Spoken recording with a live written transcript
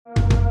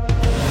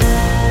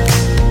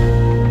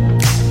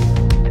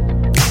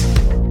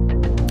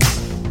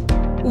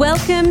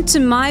Welcome to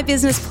My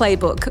Business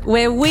Playbook,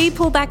 where we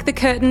pull back the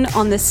curtain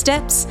on the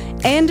steps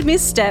and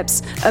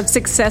missteps of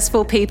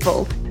successful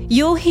people.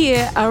 You'll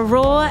hear a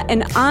raw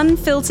and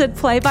unfiltered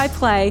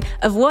play-by-play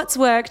of what's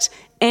worked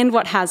and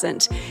what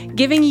hasn't,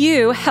 giving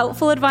you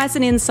helpful advice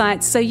and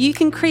insights so you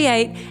can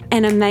create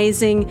an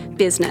amazing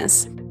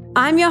business.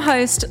 I'm your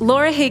host,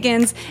 Laura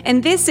Higgins,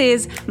 and this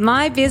is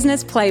My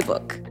Business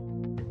Playbook.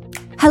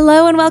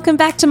 Hello and welcome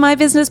back to My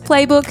Business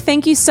Playbook.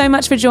 Thank you so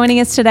much for joining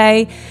us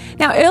today.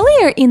 Now,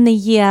 earlier in the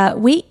year,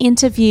 we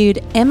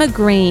interviewed Emma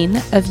Green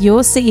of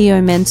Your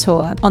CEO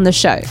Mentor on the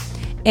show.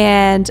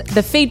 And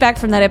the feedback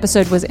from that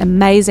episode was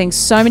amazing.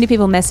 So many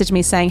people messaged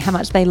me saying how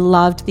much they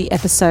loved the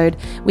episode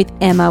with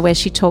Emma, where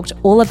she talked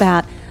all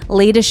about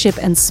leadership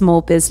and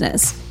small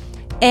business.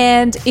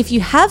 And if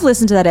you have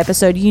listened to that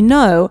episode, you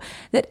know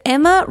that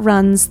Emma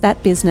runs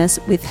that business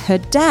with her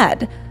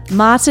dad,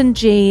 Martin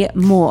G.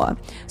 Moore.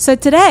 So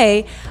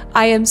today,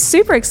 I am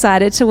super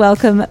excited to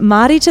welcome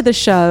Marty to the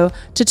show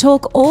to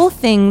talk all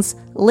things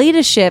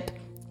leadership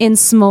in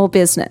small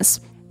business.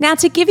 Now,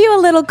 to give you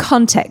a little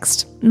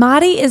context,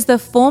 Marty is the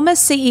former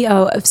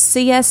CEO of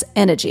CS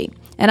Energy.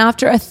 And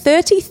after a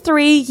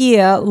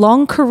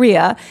 33-year-long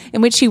career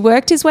in which he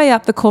worked his way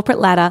up the corporate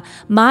ladder,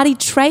 Marty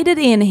traded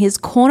in his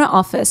corner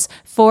office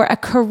for a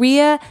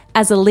career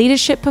as a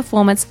leadership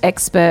performance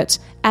expert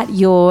at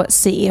Your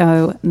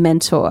CEO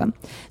Mentor.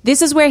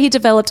 This is where he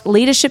developed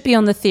Leadership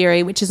Beyond the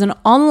Theory, which is an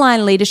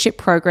online leadership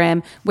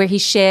program where he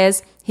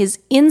shares his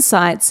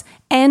insights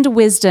and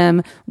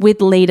wisdom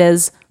with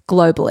leaders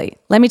globally.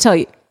 Let me tell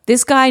you,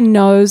 this guy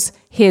knows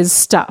his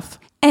stuff.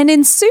 And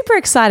in super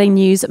exciting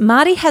news,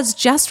 Marty has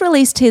just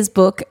released his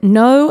book,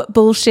 No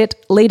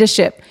Bullshit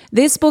Leadership.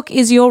 This book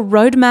is your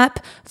roadmap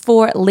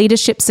for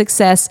leadership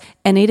success,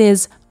 and it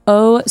is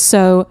oh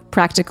so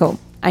practical.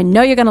 I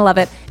know you're going to love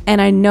it, and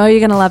I know you're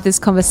going to love this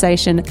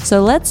conversation.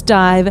 So let's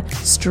dive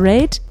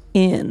straight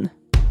in.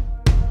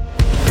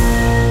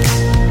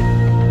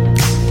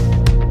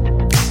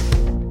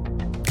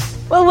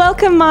 Well,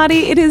 welcome,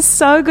 Marty. It is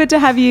so good to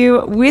have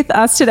you with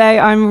us today.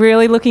 I'm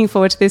really looking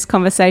forward to this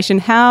conversation.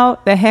 How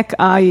the heck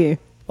are you?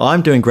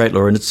 I'm doing great,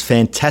 Laura, and it's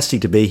fantastic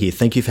to be here.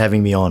 Thank you for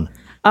having me on.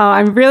 Oh,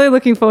 I'm really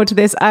looking forward to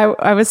this.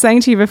 I was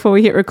saying to you before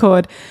we hit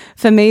record,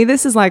 for me,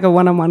 this is like a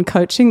one-on-one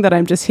coaching that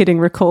I'm just hitting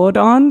record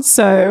on.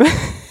 So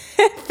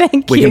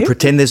thank you. We can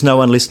pretend there's no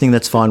one listening.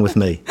 That's fine with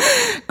me.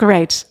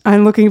 Great.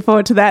 I'm looking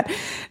forward to that.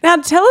 Now,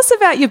 tell us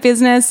about your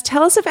business.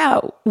 Tell us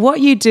about what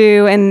you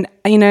do. And,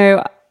 you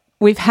know,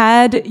 we've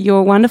had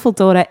your wonderful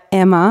daughter,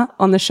 Emma,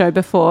 on the show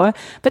before,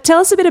 but tell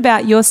us a bit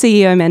about Your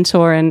CEO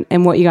Mentor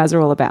and what you guys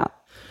are all about.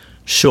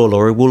 Sure,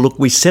 Laura. Well, look,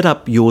 we set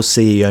up Your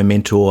CEO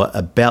Mentor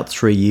about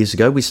 3 years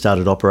ago. We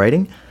started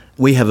operating.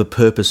 We have a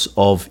purpose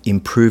of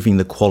improving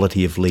the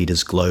quality of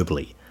leaders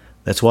globally.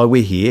 That's why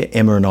we're here.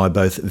 Emma and I are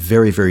both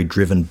very, very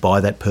driven by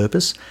that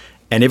purpose,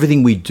 and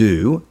everything we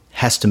do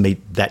has to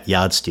meet that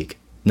yardstick,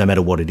 no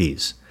matter what it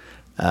is.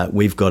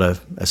 We've got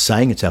a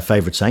saying, it's our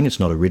favourite saying, it's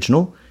not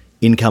original: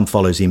 income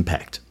follows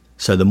impact.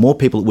 So the more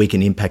people we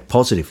can impact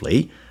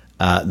positively,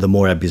 the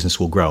more our business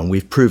will grow. And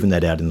we've proven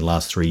that out in the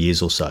last 3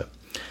 years or so.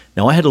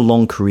 Now, I had a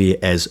long career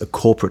as a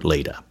corporate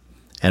leader,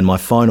 and my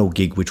final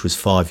gig, which was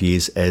 5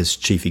 years as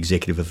chief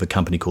executive of a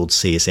company called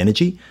CS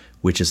Energy,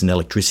 which is an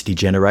electricity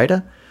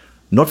generator.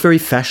 Not very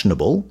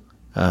fashionable.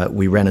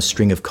 We ran a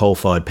string of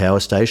coal-fired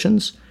power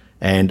stations,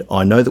 and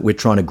I know that we're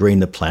trying to green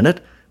the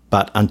planet,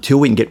 but until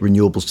we can get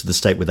renewables to the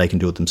state where they can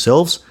do it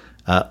themselves,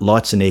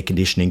 lights and air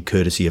conditioning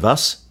courtesy of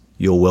us,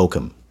 you're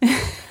welcome.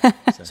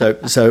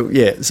 So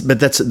yeah,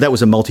 but that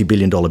was a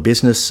multi-billion-dollar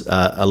business,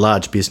 a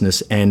large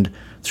business, and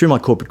through my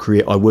corporate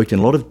career, I worked in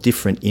a lot of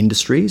different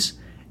industries,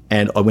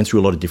 and I went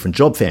through a lot of different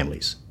job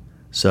families.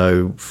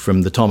 So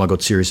from the time I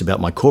got serious about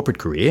my corporate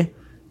career,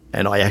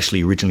 and I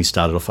actually originally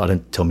started off, I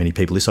don't tell many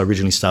people this, I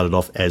originally started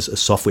off as a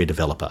software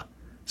developer.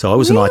 So I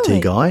was an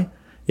IT guy.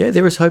 Yeah,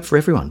 there is hope for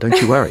everyone,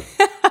 don't you worry.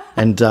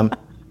 And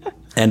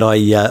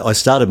I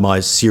started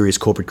my serious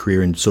corporate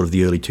career in sort of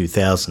the early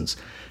 2000s,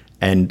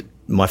 and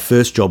my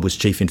first job was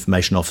Chief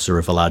Information Officer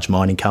of a large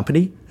mining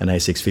company, an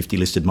ASX 50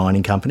 listed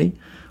mining company.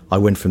 I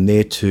went from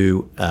there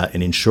to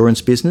an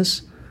insurance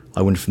business.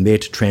 I went from there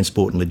to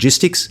transport and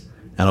logistics,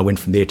 and I went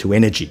from there to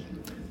energy.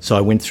 So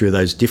I went through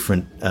those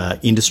different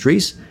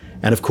industries,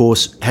 and of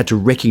course had to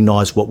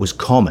recognise what was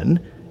common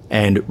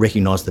and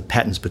recognise the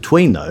patterns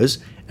between those,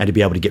 and to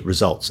be able to get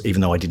results, even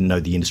though I didn't know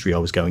the industry I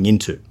was going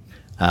into.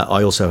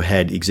 I also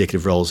had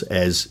executive roles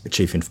as a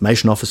Chief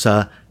Information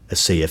Officer, a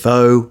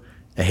CFO,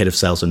 a head of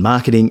sales and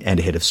marketing, and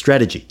a head of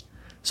strategy.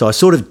 So I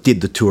sort of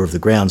did the tour of the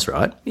grounds,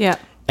 right? Yeah.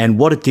 And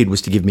what it did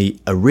was to give me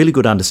a really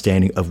good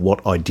understanding of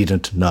what I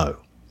didn't know.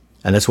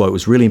 And that's why it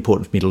was really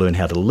important for me to learn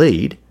how to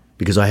lead,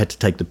 because I had to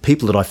take the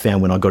people that I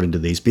found when I got into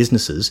these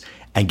businesses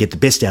and get the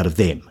best out of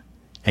them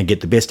and get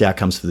the best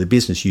outcomes for the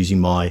business using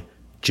my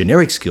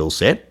generic skill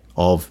set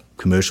of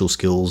commercial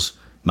skills,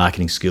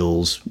 marketing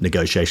skills,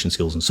 negotiation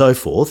skills, and so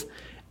forth,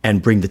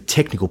 and bring the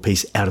technical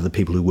piece out of the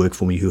people who work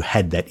for me who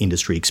had that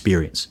industry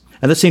experience.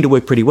 And that seemed to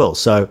work pretty well.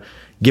 So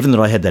given that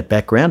I had that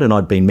background and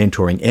I'd been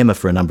mentoring Emma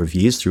for a number of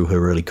years through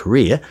her early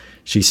career,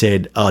 she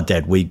said, "Oh,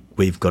 Dad,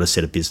 we've got to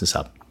set a business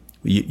up.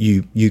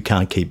 You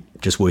can't keep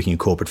just working in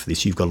corporate for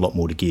this. You've got a lot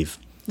more to give."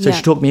 So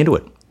she talked me into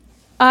it.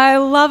 I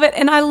love it.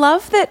 And I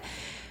love that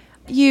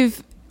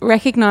you've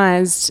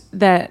recognised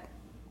that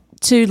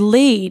to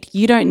lead,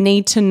 you don't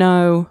need to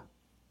know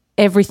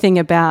everything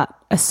about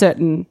a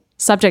certain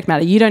subject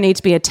matter. You don't need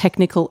to be a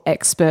technical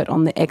expert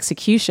on the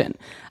execution.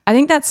 I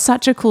think that's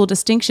such a cool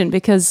distinction,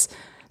 because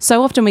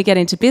so often we get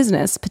into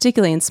business,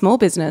 particularly in small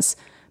business,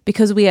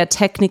 because we are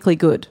technically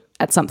good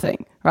at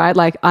something, right?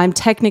 Like, I'm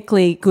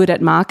technically good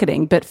at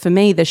marketing, but for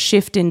me, the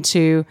shift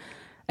into,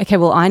 okay,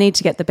 well, I need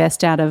to get the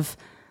best out of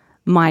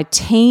my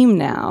team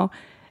now.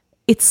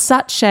 It's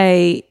such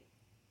a,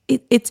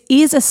 it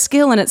is a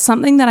skill, and it's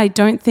something that I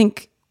don't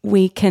think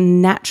we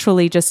can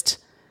naturally just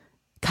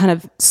kind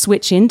of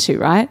switch into,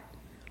 right?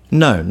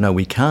 No,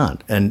 we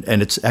can't. And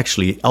it's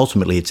actually,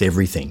 ultimately, it's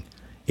everything.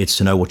 It's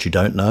to know what you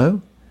don't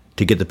know,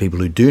 to get the people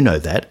who do know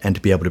that, and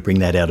to be able to bring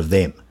that out of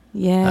them.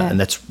 Yeah. And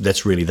that's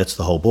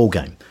the whole ball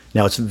game.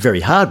 Now, it's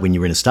very hard when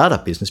you're in a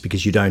startup business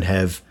because you don't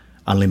have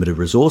unlimited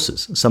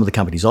resources. Some of the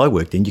companies I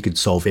worked in, you could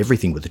solve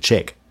everything with a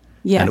check.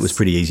 Yes. And it was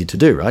pretty easy to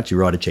do, right? You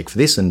write a check for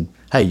this and,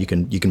 hey, you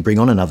can bring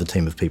on another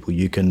team of people.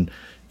 You can,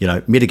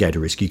 mitigate a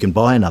risk. You can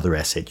buy another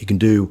asset. You can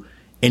do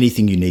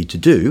anything you need to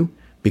do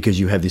because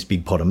you have this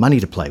big pot of money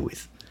to play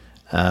with.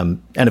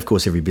 And, of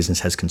course, every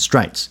business has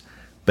constraints.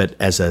 But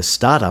as a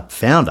startup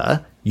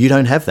founder, you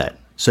don't have that.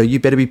 So you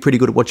better be pretty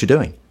good at what you're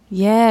doing.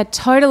 Yeah,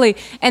 totally.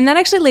 And that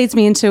actually leads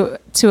me into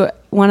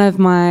one of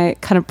my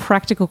kind of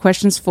practical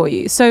questions for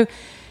you. So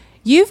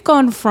you've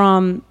gone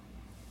from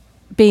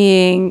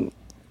being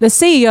the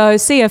CEO,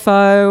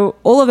 CFO,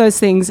 all of those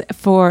things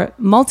for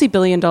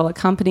multi-billion-dollar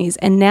companies,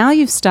 and now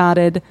you've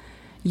started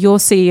your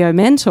CEO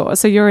Mentor.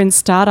 So you're in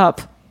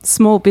startup,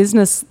 small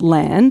business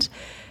land.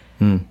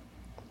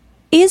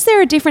 Is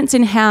there a difference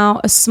in how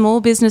a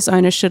small business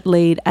owner should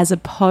lead as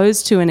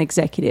opposed to an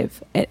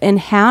executive? And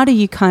how do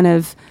you kind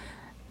of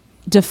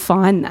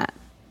define that?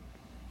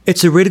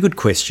 It's a really good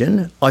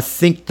question. I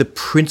think the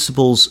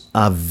principles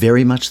are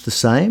very much the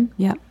same.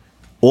 Yeah.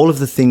 All of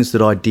the things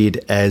that I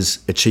did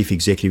as a chief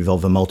executive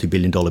of a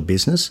multi-billion-dollar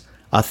business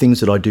are things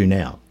that I do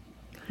now.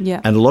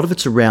 Yeah. And a lot of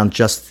it's around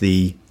just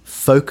the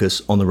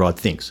focus on the right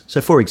things. So,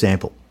 for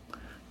example,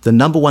 the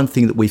number one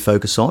thing that we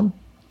focus on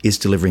is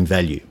delivering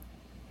value.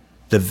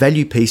 The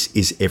value piece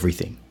is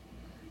everything.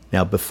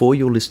 Now, before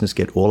your listeners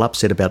get all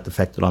upset about the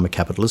fact that I'm a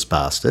capitalist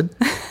bastard,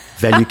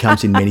 value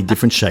comes in many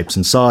different shapes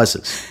and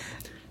sizes,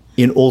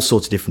 in all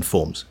sorts of different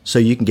forms. So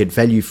you can get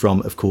value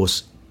from, of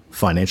course,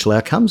 financial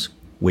outcomes,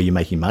 where you're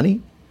making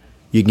money.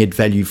 You can get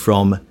value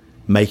from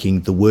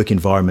making the work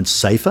environment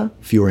safer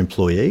for your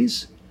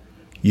employees.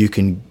 You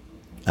can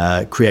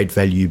create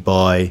value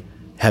by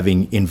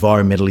having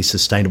environmentally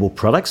sustainable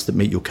products that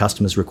meet your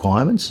customers'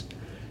 requirements.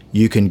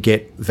 You can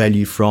get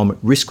value from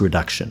risk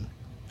reduction,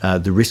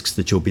 the risks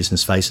that your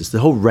business faces, the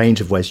whole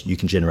range of ways you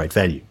can generate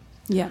value.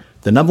 Yeah.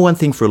 The number one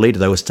thing for a leader,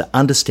 though, is to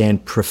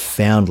understand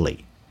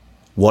profoundly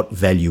what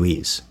value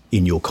is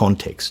in your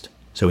context.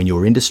 So in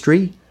your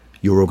industry,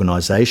 your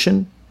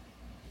organisation,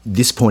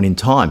 this point in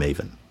time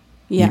even,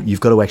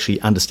 you've got to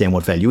actually understand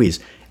what value is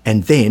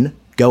and then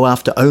go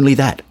after only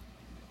that.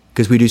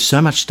 Because we do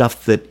so much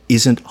stuff that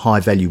isn't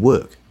high-value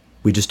work.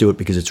 We just do it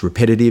because it's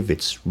repetitive,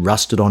 it's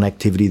rusted on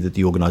activity that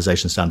the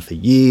organisation's done for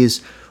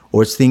years,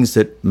 or it's things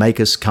that make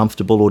us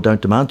comfortable or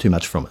don't demand too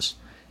much from us.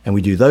 And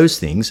we do those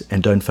things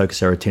and don't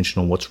focus our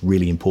attention on what's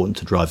really important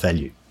to drive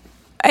value.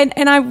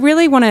 And I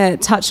really want to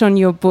touch on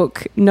your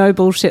book, No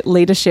Bullshit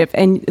Leadership,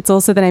 and it's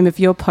also the name of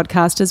your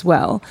podcast as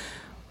well.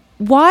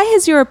 Why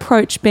has your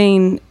approach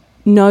been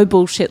no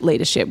bullshit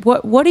leadership?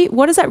 What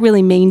does that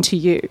really mean to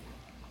you?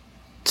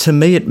 To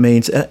me, it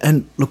means,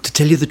 and look, to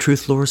tell you the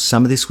truth, Laura,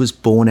 some of this was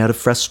born out of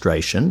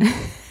frustration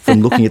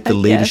from looking at the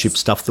leadership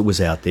stuff that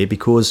was out there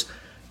because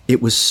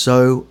it was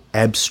so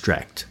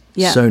abstract,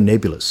 so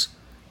nebulous.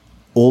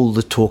 All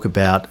the talk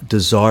about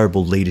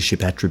desirable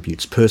leadership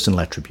attributes, personal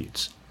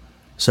attributes.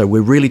 So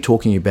we're really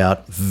talking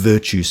about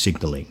virtue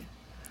signalling.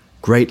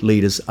 Great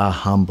leaders are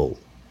humble.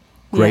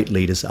 Great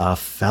leaders are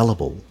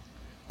fallible.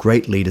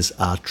 Great leaders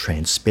are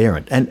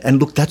transparent. And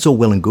look, that's all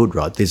well and good,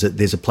 right?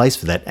 There's a place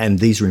for that, and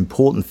these are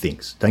important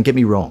things. Don't get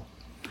me wrong.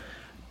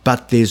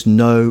 But there's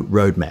no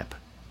roadmap.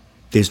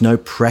 There's no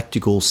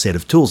practical set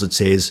of tools that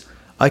says,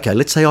 okay,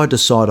 let's say I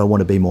decide I want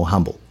to be more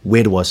humble.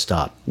 Where do I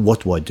start?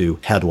 What do I do?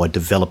 How do I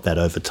develop that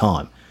over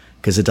time?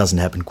 Because it doesn't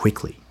happen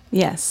quickly.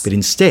 Yes. But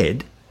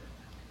instead,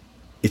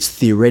 it's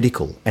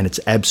theoretical and it's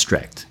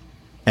abstract.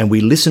 And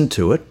we listen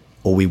to it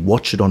or we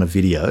watch it on a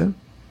video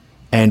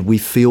and we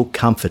feel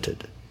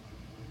comforted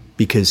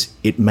because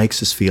it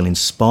makes us feel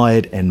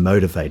inspired and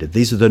motivated.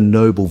 These are the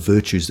noble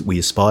virtues that we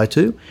aspire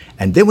to.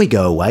 And then we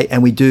go away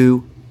and we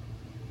do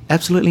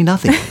absolutely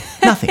nothing.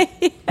 Nothing.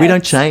 Yes. We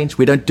don't change.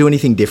 We don't do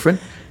anything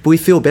different. But we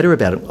feel better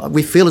about it.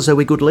 We feel as though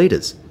we're good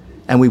leaders.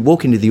 And we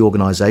walk into the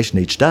organisation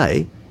each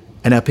day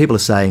and our people are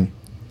saying,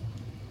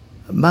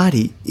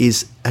 Marty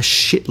is a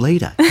shit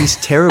leader. He's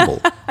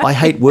terrible. I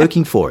hate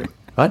working for him,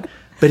 right?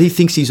 but he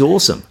thinks he's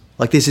awesome.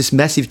 Like there's this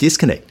massive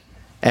disconnect.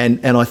 And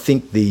I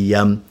think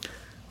the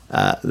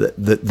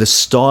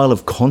style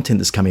of content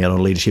that's coming out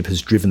on leadership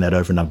has driven that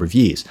over a number of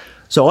years.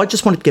 So I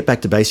just wanted to get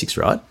back to basics,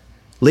 right?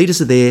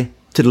 Leaders are there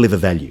to deliver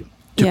value,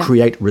 to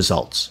create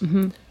results.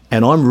 Mm-hmm.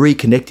 And I'm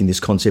reconnecting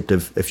this concept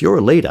of if you're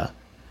a leader,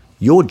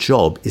 your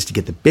job is to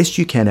get the best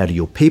you can out of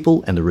your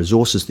people and the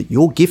resources that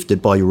you're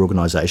gifted by your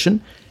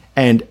organisation.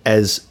 And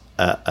as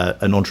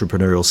an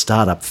entrepreneurial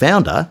startup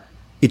founder,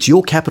 it's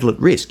your capital at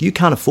risk. You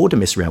can't afford to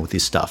mess around with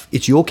this stuff.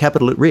 It's your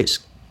capital at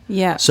risk.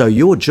 Yeah. So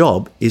your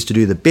job is to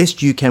do the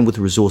best you can with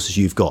the resources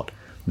you've got.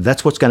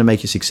 That's what's going to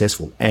make you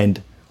successful.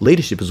 And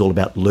leadership is all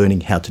about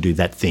learning how to do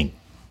that thing.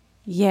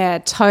 Yeah,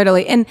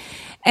 totally. And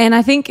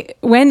I think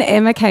when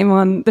Emma came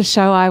on the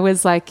show, I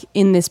was like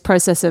in this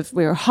process of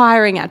we were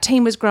hiring, our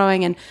team was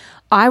growing, and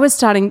I was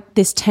starting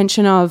this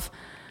tension of,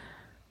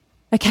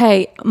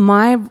 okay,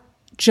 my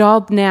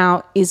job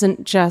now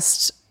isn't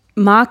just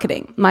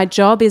marketing. My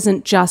job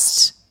isn't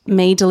just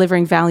me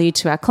delivering value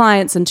to our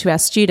clients and to our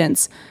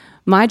students.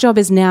 My job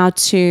is now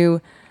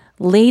to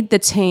lead the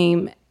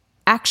team,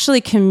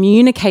 actually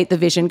communicate the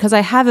vision, because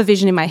I have a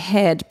vision in my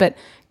head, but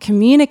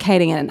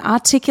communicating it and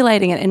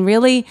articulating it and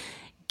really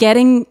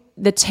getting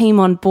the team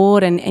on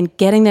board and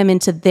getting them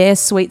into their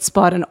sweet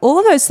spot and all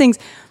of those things.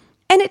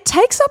 And it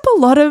takes up a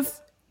lot of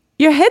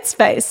your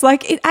headspace.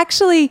 Like it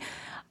actually,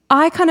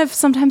 I kind of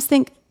sometimes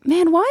think,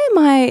 man, why am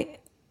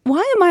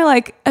I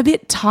like a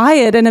bit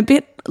tired and a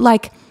bit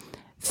like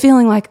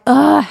feeling like,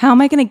 how am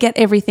I going to get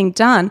everything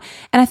done?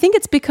 And I think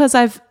it's because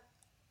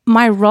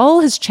my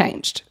role has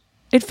changed.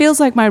 It feels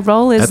like my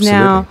role is Absolutely.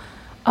 now,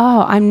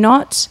 I'm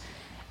not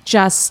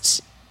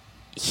just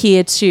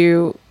here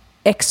to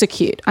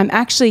execute. I'm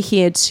actually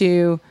here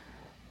to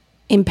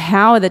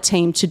empower the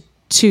team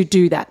to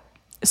do that.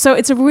 So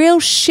it's a real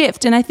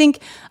shift. And I think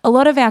a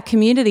lot of our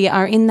community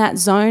are in that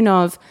zone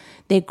of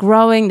they're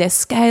growing, they're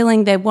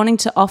scaling, they're wanting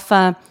to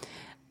offer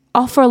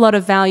a lot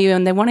of value,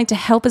 and they're wanting to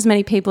help as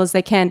many people as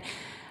they can.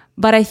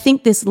 But I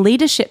think this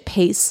leadership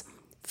piece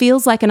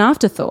feels like an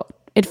afterthought.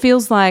 It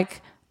feels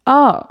like,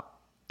 I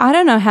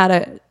don't know how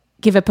to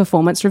give a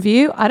performance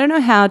review. I don't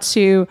know how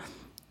to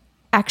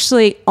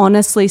actually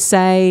honestly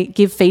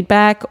give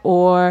feedback,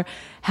 or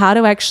how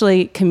to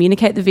actually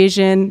communicate the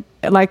vision.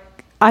 Like,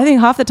 I think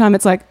half the time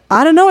it's like,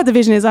 I don't know what the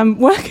vision is. I'm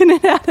working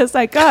it out as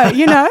I go,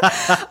 you know?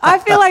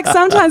 I feel like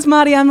sometimes,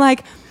 Marty, I'm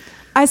like,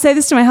 I say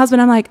this to my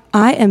husband, I'm like,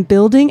 I am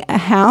building a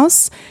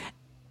house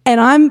and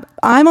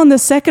I'm on the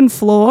second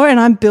floor and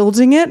I'm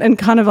building it and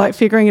kind of like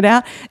figuring it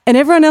out. And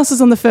everyone else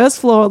is on the first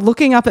floor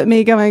looking up at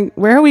me going,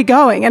 where are we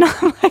going? And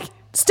I'm like,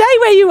 stay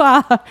where you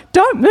are.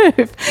 Don't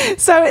move.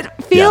 So it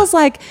feels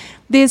like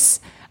this,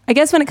 I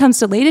guess when it comes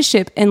to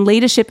leadership and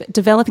leadership,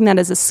 developing that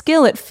as a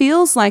skill, it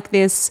feels like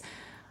this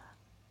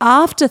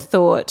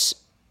afterthought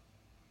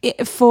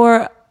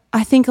for,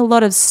 I think, a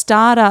lot of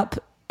startup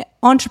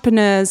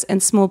entrepreneurs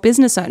and small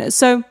business owners.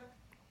 So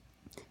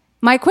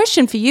my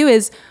question for you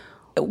is,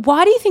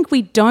 why do you think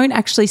we don't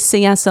actually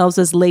see ourselves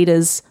as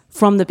leaders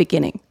from the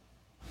beginning?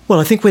 Well,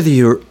 I think whether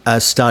you're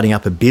starting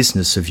up a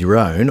business of your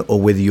own or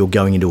whether you're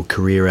going into a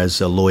career as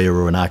a lawyer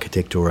or an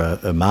architect or a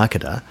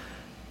marketer,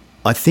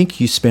 I think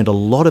you spend a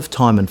lot of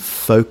time and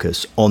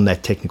focus on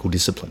that technical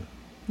discipline.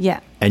 Yeah.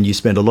 And you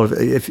spend a lot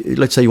of,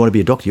 let's say you want to be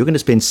a doctor, you're going to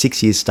spend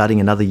 6 years studying,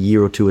 another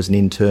year or two as an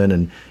intern,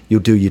 and you'll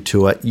do your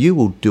tour. You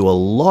will do a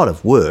lot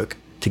of work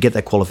to get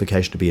that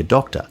qualification to be a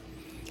doctor.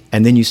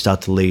 And then you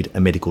start to lead a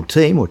medical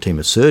team or a team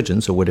of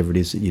surgeons or whatever it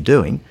is that you're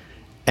doing,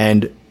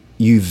 and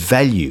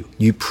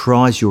you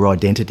prize your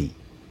identity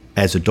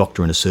as a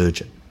doctor and a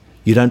surgeon.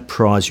 You don't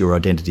prize your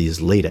identity as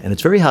a leader. And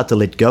it's very hard to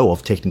let go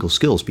of technical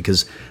skills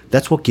because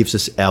that's what gives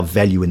us our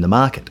value in the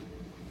market.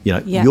 You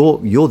know,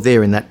 you're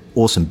there in that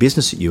awesome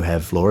business that you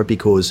have, Laura,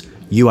 because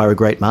you are a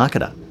great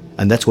marketer,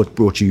 and that's what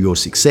brought you your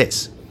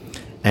success.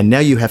 And now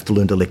you have to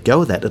learn to let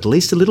go of that at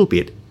least a little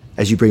bit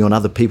as you bring on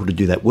other people to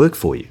do that work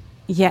for you.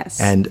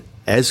 Yes. And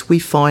as we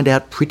find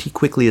out pretty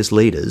quickly as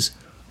leaders,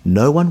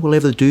 no one will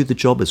ever do the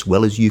job as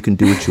well as you can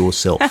do it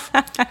yourself.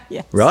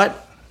 Yes. Right?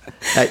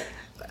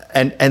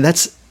 And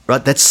that's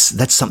right.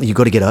 That's something you've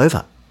got to get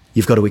over.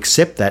 You've got to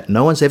accept that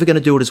no one's ever going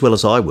to do it as well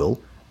as I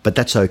will, but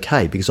that's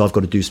okay because I've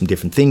got to do some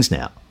different things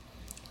now.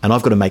 And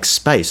I've got to make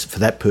space for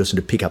that person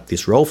to pick up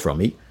this role from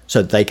me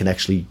so that they can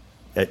actually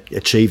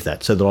achieve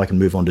that, so that I can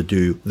move on to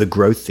do the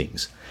growth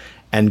things.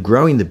 And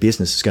growing the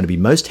business is going to be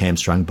most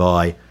hamstrung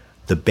by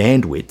the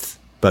bandwidth,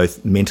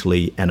 both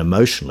mentally and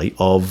emotionally,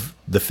 of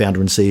the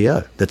founder and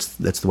CEO. That's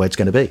the way it's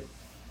going to be.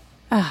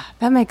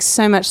 That makes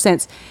so much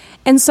sense.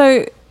 And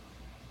so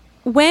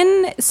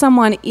when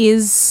someone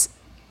is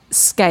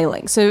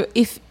scaling, so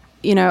if,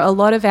 you know, a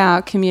lot of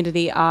our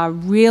community are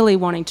really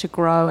wanting to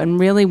grow and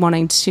really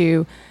wanting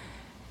to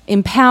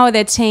empower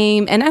their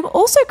team and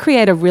also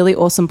create a really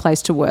awesome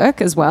place to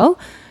work as well,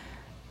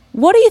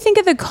 what do you think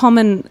are the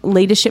common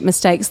leadership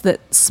mistakes that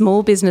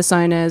small business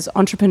owners,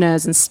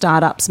 entrepreneurs and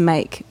startups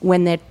make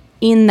when they're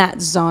in that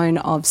zone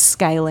of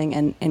scaling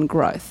and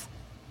growth?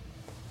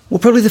 Well,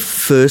 probably the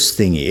first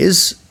thing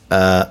is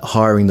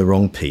hiring the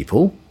wrong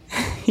people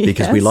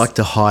because we like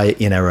to hire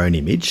in our own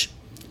image.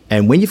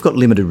 And when you've got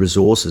limited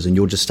resources and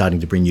you're just starting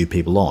to bring new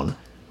people on,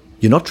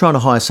 you're not trying to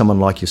hire someone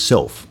like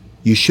yourself.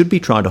 You should be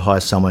trying to hire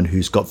someone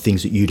who's got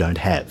things that you don't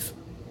have,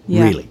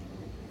 really.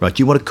 Right?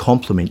 You want to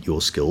complement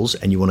your skills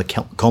and you want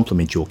to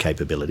complement your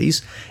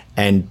capabilities.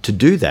 And to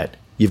do that,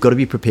 you've got to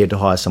be prepared to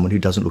hire someone who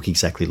doesn't look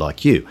exactly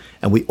like you.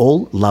 And we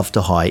all love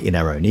to hire in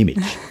our own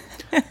image.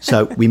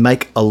 So we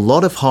make a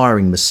lot of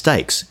hiring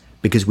mistakes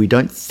because we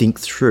don't think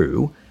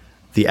through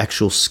the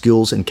actual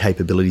skills and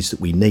capabilities that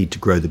we need to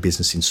grow the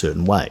business in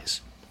certain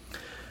ways.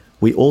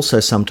 We also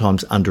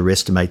sometimes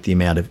underestimate the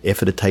amount of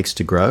effort it takes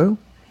to grow,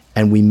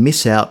 and we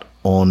miss out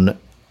on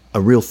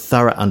a real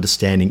thorough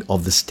understanding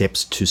of the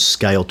steps to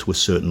scale to a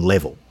certain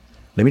level.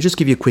 Let me just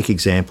give you a quick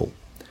example.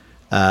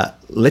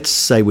 Let's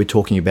say we're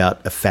talking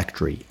about a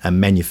factory, a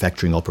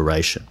manufacturing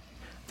operation.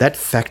 That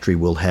factory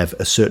will have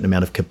a certain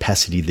amount of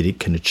capacity that it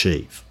can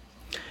achieve.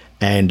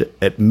 And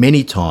at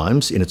many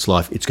times in its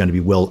life, it's going to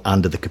be well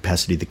under the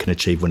capacity that it can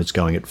achieve when it's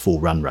going at full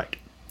run rate.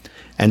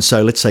 And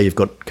so let's say you've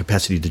got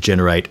capacity to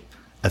generate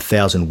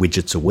 1,000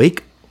 widgets a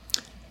week,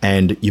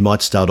 and you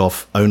might start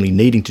off only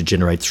needing to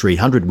generate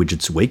 300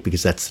 widgets a week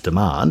because that's the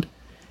demand.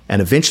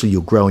 And eventually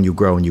you'll grow and you'll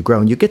grow and you'll grow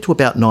and you get to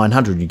about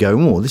 900 and you go,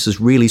 oh, this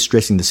is really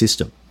stressing the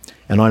system.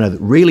 And I know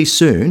that really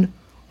soon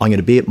I'm going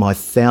to be at my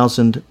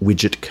 1,000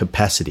 widget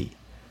capacity.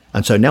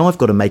 And so now I've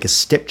got to make a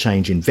step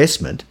change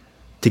investment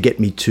to get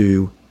me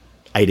to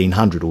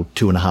 1,800 or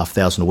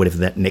 2,500 or whatever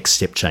that next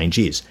step change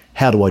is.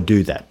 How do I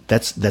do that?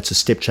 That's a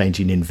step change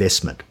in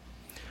investment.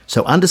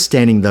 So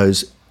understanding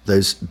those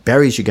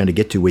barriers you're going to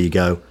get to where you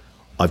go,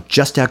 I've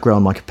just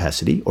outgrown my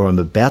capacity or I'm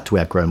about to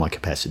outgrow my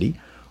capacity.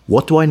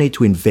 What do I need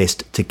to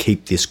invest to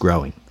keep this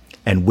growing?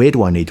 And where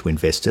do I need to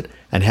invest it?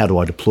 And how do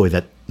I deploy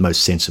that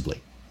most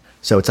sensibly?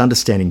 So it's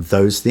understanding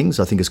those things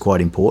I think is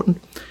quite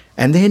important.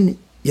 And then,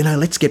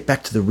 let's get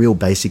back to the real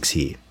basics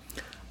here.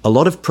 A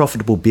lot of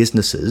profitable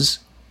businesses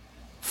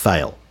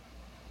fail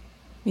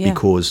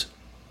because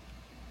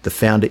the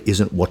founder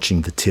isn't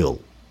watching the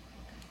till.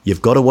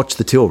 You've got to watch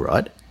the till,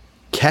 right?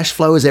 Cash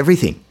flow is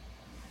everything.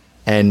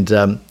 And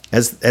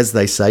as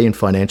they say in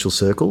financial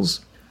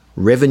circles,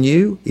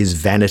 revenue is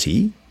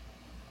vanity,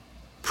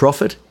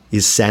 profit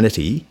is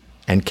sanity,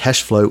 and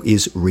cash flow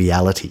is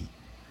reality.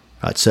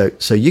 Right?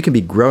 So you can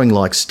be growing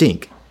like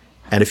stink,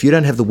 and if you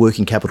don't have the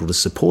working capital to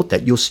support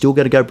that, you're still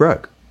going to go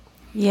broke.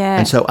 Yeah.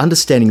 And so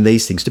understanding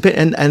these things,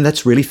 and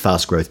that's really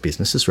fast growth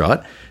businesses,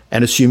 right?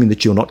 And assuming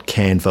that you're not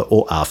Canva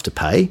or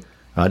Afterpay,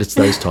 right? It's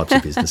those types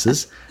of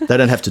businesses. They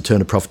don't have to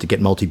turn a profit to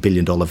get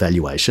multi-billion-dollar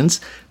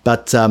valuations.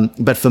 But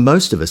for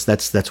most of us,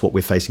 that's what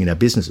we're facing in our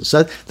businesses.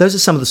 So those are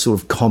some of the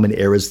sort of common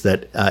errors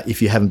that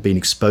if you haven't been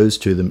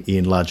exposed to them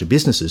in larger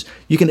businesses,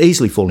 you can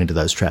easily fall into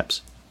those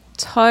traps.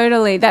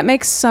 Totally. That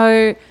makes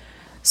so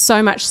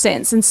much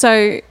sense. And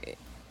so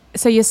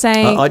you're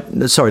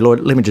saying... sorry,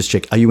 Laura, let me just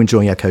check. Are you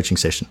enjoying our coaching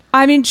session?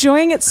 I'm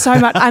enjoying it so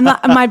much.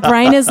 My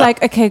brain is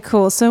like, okay,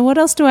 cool. So what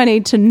else do I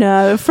need to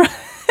know from...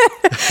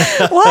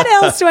 What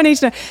else do I need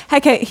to know?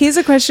 Okay, here's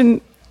a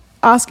question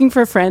asking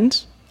for a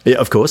friend. Yeah,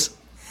 of course.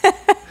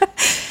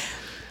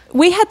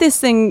 We had this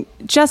thing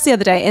just the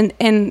other day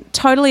and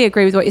totally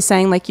agree with what you're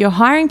saying. Like, you're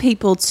hiring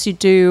people to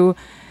do...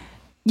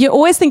 You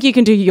always think you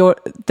can do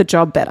the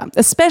job better,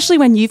 especially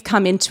when you've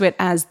come into it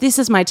as, this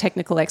is my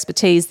technical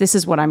expertise, this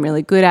is what I'm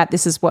really good at,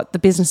 this is what the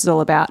business is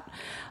all about.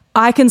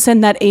 I can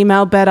send that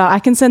email better, I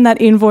can send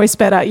that invoice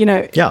better.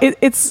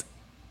 It's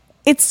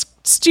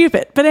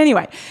stupid. But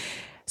anyway,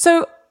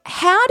 so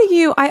how do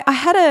you... I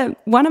had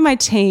one of my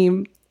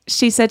team,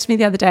 she said to me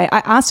the other day, I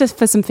asked her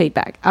for some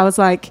feedback. I was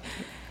like...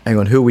 Hang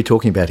on, who are we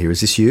talking about here?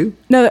 Is this you?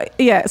 No,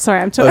 yeah, sorry,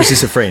 I'm talking... Oh, is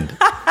this a friend?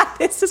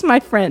 This is my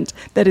friend.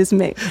 That is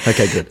me.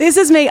 Okay, good. This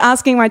is me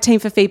asking my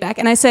team for feedback.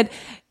 And I said,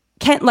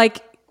 can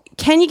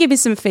you give me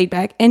some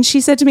feedback? And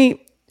she said to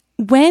me,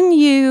 when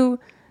you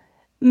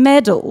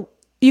meddle,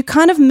 you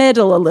kind of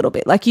meddle a little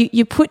bit. Like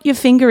you put your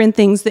finger in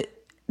things that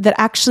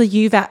actually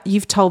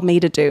you've told me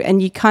to do.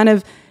 And you kind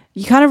of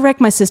wreck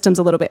my systems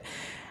a little bit.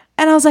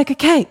 And I was like,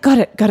 okay, got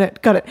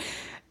it.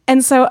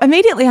 And so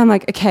immediately I'm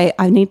like, okay,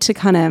 I need to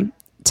kind of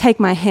take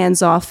my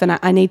hands off and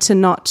I need to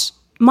not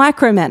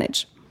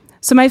micromanage.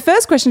 So my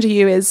first question to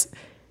you is,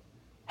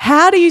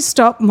 how do you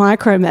stop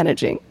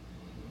micromanaging?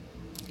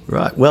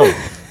 Right. Well,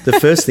 the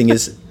first thing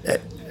is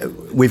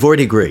we've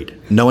already agreed.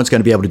 No one's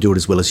going to be able to do it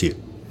as well as you.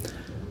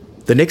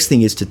 The next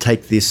thing is to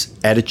take this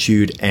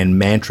attitude and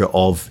mantra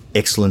of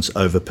excellence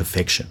over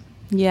perfection.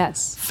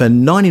 Yes. For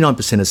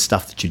 99% of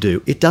stuff that you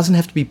do, it doesn't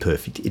have to be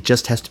perfect. It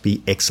just has to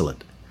be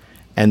excellent.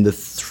 And the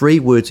three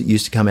words that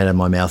used to come out of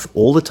my mouth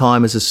all the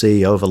time as a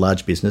CEO of a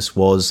large business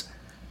was,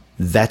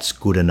 that's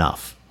good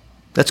enough.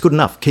 That's good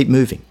enough. Keep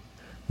moving.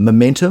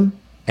 Momentum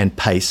and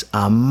pace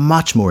are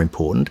much more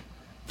important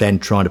than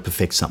trying to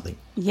perfect something.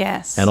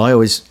 Yes. And I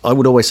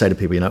would always say to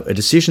people, a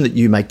decision that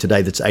you make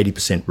today that's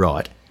 80%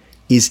 right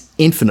is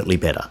infinitely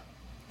better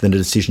than a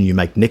decision you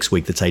make next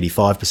week that's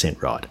 85%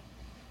 right,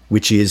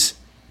 which is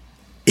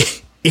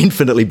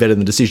infinitely better than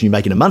the decision you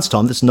make in a month's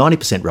time that's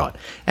 90% right.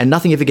 And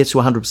nothing ever gets to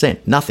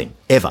 100%. Nothing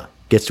ever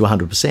gets to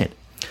 100%.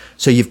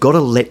 So you've got to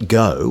let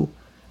go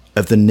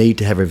of the need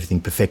to have everything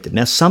perfected.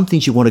 Now, some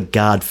things you want to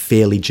guard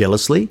fairly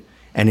jealously,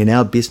 and in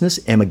our business,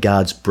 Emma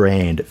guards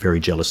brand very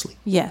jealously.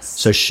 Yes.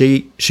 So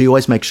she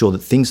always makes sure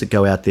that things that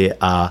go out there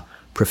are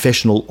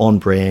professional, on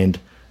brand,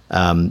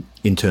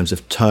 in terms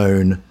of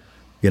tone,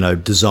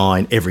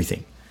 design,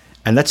 everything.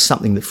 And that's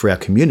something that for our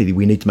community,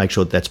 we need to make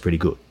sure that that's pretty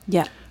good.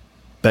 Yeah.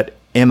 But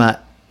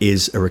Emma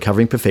is a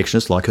recovering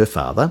perfectionist like her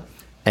father.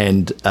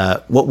 And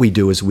what we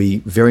do is we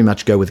very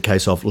much go with the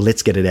case of,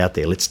 let's get it out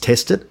there. Let's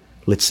test it.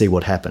 Let's see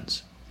what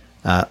happens.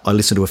 I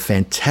listened to a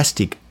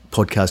fantastic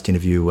podcast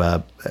interview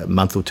a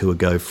month or two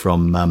ago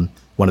from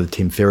one of the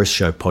Tim Ferriss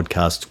Show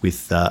podcasts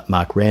with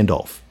Mark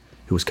Randolph,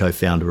 who was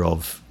co-founder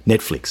of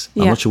Netflix.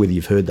 I'm not sure whether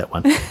you've heard that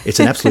one.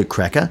 It's an absolute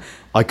cracker.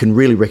 I can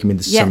really recommend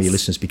this to some of your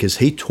listeners because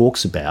he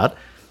talks about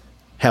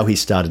how he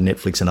started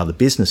Netflix and other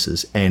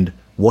businesses and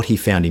what he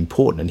found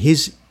important. And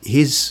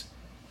his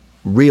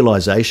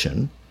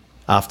realization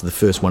after the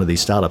first one of these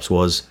startups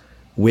was,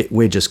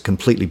 we're just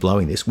completely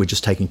blowing this. We're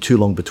just taking too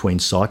long between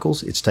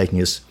cycles. It's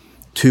taking us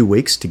 2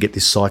 weeks to get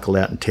this cycle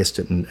out and test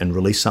it and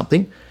release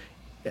something.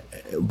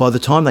 By the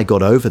time they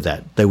got over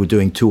that, they were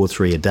doing 2 or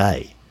 3 a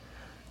day.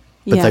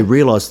 But they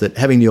realised that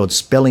having the odd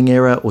spelling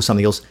error or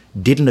something else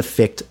didn't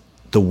affect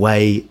the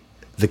way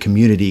the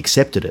community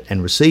accepted it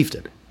and received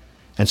it.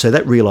 And so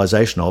that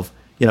realisation of,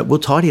 we'll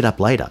tidy it up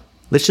later.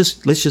 Let's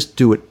just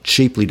do it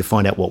cheaply to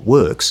find out what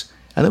works,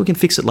 and then we can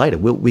fix it later.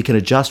 We can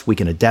adjust, we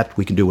can adapt,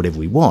 we can do whatever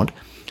we want,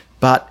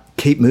 but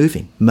keep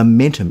moving.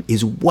 Momentum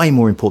is way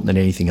more important than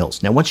anything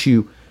else. Now, once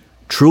you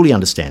truly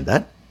understand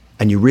that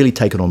and you really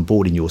take it on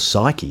board in your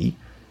psyche,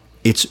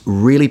 it's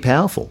really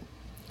powerful,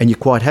 and you're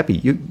quite happy.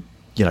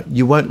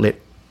 You won't let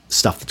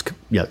stuff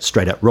that's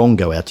straight out wrong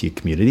go out to your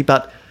community,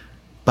 but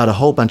a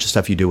whole bunch of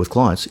stuff you do with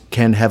clients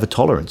can have a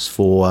tolerance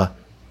for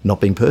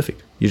not being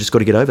perfect. You just got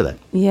to get over that.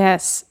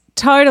 Yes,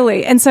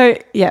 totally. And so,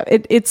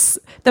 it's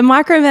the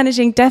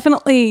micromanaging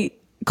definitely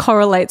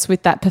correlates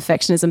with that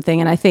perfectionism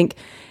thing, and I think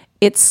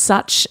it's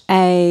such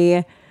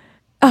a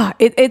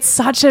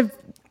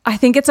I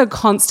think it's a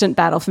constant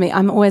battle for me.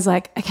 I'm always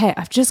like, okay,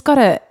 I've just got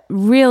to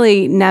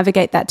really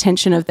navigate that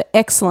tension of the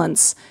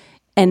excellence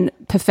and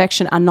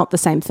perfection are not the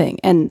same thing.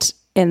 And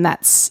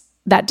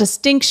that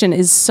distinction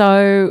is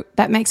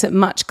that makes it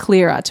much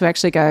clearer to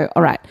actually go,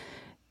 all right,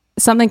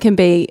 something can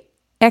be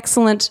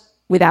excellent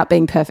without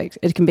being perfect.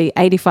 It can be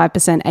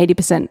 85%,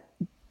 80%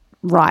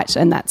 right.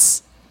 And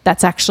that's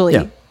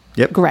actually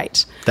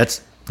great.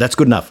 That's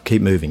good enough.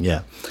 Keep moving,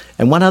 yeah.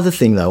 And one other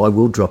thing, though, I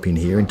will drop in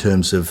here in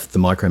terms of the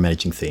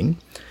micromanaging thing,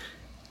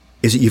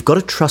 is that you've got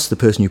to trust the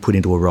person you put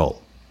into a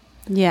role.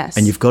 Yes.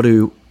 And you've got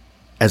to,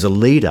 as a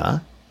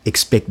leader,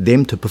 expect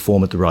them to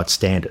perform at the right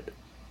standard.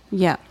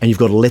 Yeah. And you've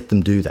got to let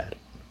them do that.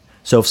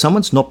 So if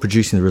someone's not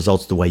producing the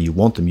results the way you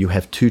want them, you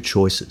have 2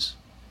 choices.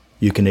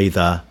 You can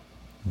either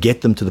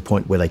get them to the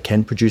point where they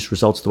can produce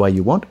results the way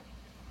you want,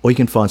 or you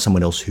can find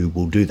someone else who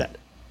will do that.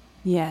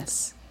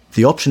 Yes.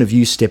 The option of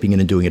you stepping in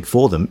and doing it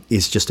for them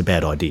is just a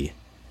bad idea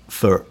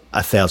for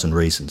 1,000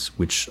 reasons,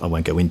 which I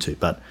won't go into.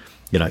 But,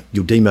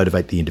 you'll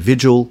demotivate the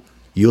individual.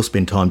 You'll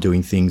spend time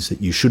doing things that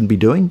you shouldn't be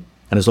doing.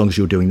 And as long as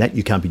you're doing that,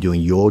 you can't be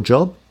doing your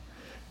job.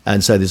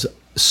 And so there's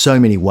so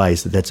many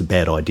ways that that's a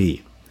bad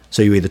idea.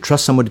 So you either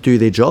trust someone to do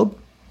their job,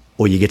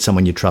 or you get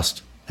someone you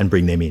trust and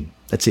bring them in.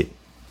 That's it.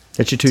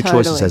 That's your 2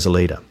 choices as a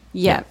leader.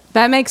 Yeah,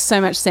 that makes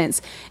so much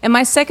sense. And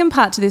my second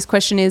part to this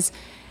question is,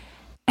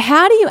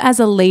 how do you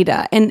as a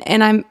leader, and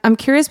I'm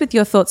curious with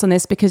your thoughts on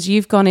this because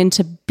you've gone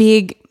into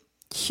big,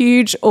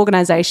 huge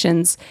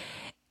organizations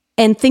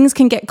and things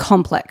can get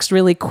complex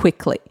really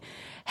quickly.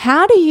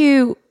 How do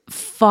you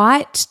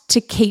fight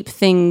to keep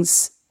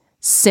things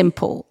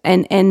simple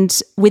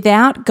and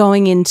without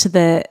going into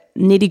the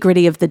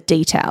nitty-gritty of the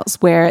details,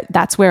 where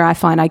that's where I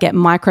find I get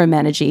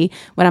micromanagey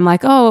when I'm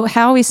like, oh,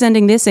 how are we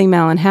sending this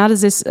email and how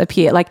does this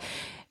appear? Like,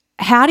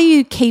 how do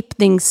you keep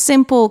things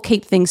simple,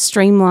 keep things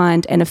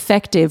streamlined and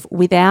effective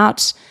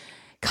without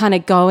kind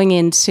of going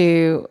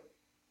into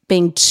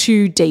being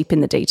too deep in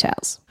the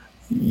details?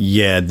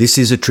 Yeah, this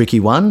is a tricky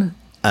one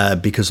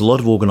because a lot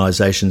of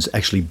organisations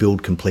actually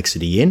build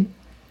complexity in,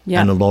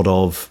 and a lot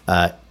of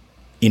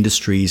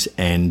industries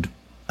and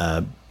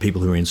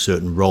people who are in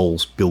certain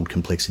roles build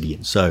complexity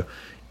in. So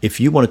if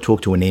you want to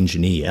talk to an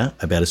engineer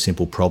about a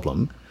simple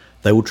problem,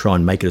 they will try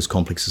and make it as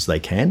complex as they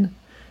can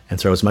and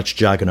throw as much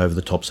jargon over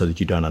the top so that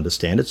you don't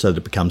understand it, so that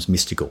it becomes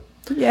mystical.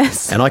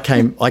 Yes. And I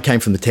came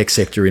from the tech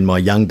sector in my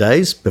young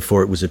days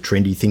before it was a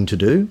trendy thing to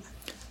do.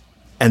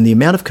 And the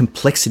amount of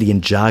complexity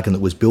and jargon that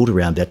was built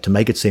around that to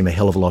make it seem a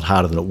hell of a lot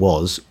harder than it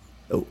was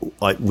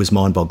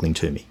mind-boggling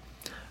to me.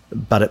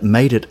 But it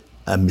made it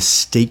a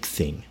mystique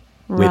thing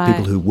where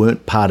people who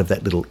weren't part of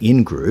that little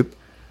in-group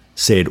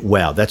said,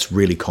 wow, that's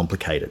really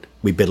complicated.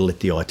 We better let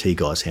the IT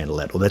guys handle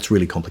that. Or that's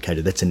really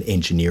complicated. That's an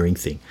engineering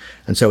thing.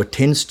 And so it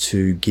tends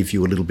to give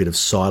you a little bit of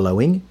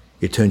siloing.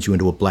 It turns you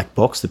into a black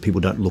box that people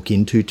don't look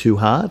into too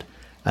hard.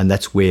 And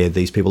that's where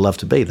these people love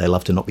to be. They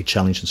love to not be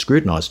challenged and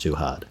scrutinised too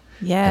hard.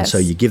 Yes. And so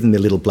you give them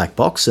their little black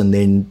box and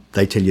then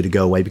they tell you to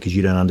go away because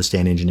you don't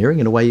understand engineering,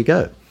 and away you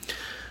go.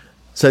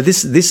 So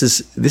this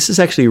is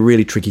actually a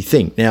really tricky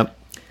thing. Now,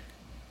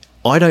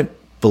 I don't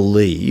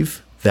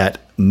believe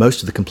that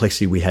most of the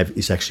complexity we have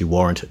is actually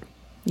warranted.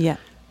 Yeah.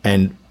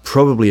 And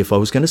probably if I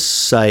was going to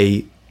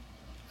say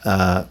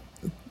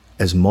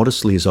as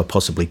modestly as I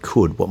possibly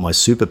could what my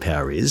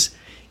superpower is,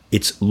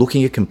 it's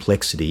looking at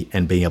complexity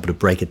and being able to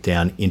break it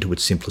down into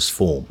its simplest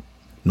form.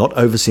 Not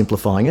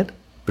oversimplifying it,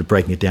 but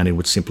breaking it down into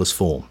its simplest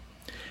form.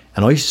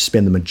 And I used to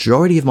spend the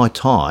majority of my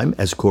time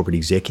as a corporate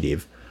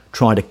executive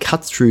trying to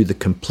cut through the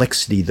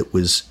complexity that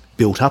was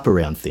built up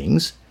around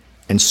things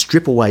and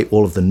strip away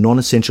all of the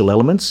non-essential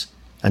elements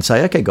and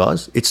say, okay,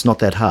 guys, it's not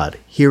that hard.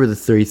 Here are the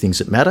 3 things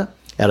that matter.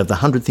 Out of the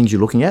 100 things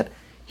you're looking at,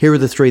 here are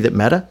the 3 that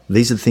matter.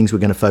 These are the things we're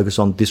going to focus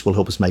on. This will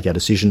help us make our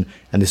decision,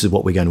 and this is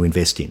what we're going to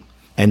invest in.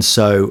 And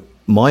so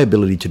my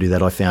ability to do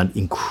that I found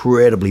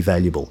incredibly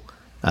valuable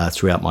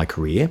throughout my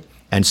career,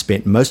 and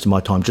spent most of my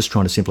time just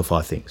trying to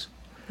simplify things.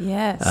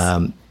 Yes.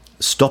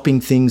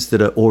 Stopping things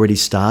that are already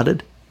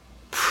started,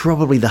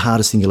 probably the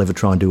hardest thing you'll ever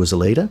try and do as a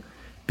leader,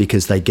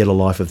 because they get a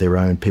life of their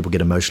own. People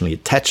get emotionally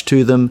attached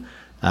to them.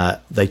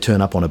 They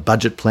turn up on a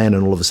budget plan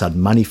and all of a sudden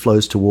money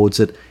flows towards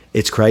it.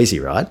 It's crazy,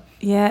 right?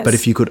 Yes. But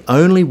if you could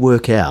only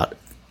work out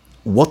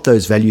what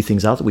those value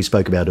things are that we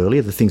spoke about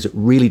earlier, the things that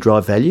really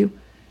drive value,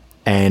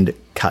 and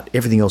cut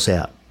everything else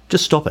out,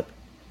 just stop it.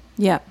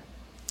 Yeah.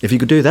 If you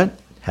could do that,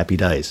 happy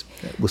days.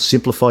 It will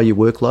simplify your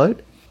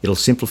workload. It'll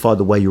simplify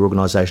the way your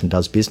organisation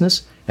does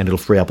business, and it'll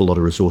free up a lot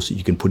of resource that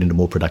you can put into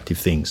more productive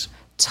things.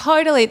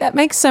 Totally. That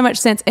makes so much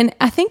sense. And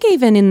I think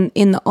even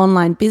in the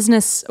online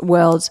business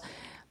world,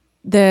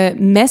 the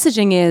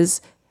messaging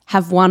is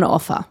have one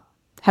offer,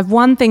 have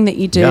one thing that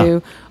you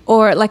do,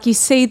 or like you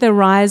see the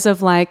rise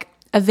of like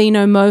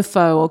Avino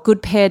Mofo or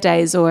Good Pair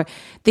Days, or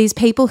these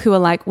people who are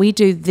like, we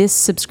do this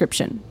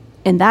subscription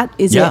and that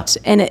is it.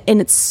 And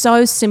it's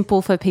so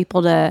simple for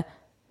people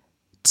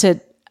to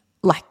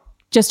like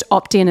just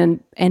opt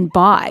in and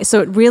buy.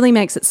 So it really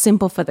makes it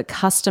simple for the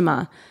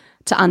customer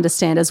to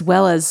understand as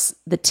well as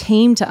the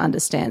team to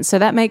understand. So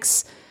that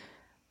makes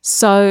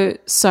so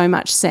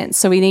much sense.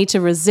 So we need to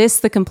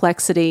resist the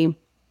complexity.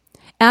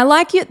 And I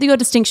like your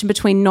distinction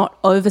between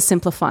not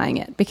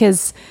oversimplifying it,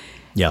 because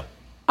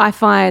I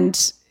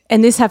find,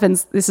 and this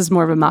is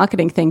more of a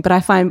marketing thing, but I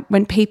find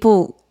when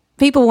people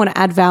want to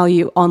add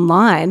value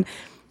online,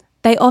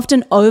 they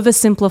often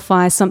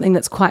oversimplify something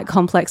that's quite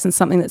complex and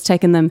something that's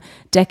taken them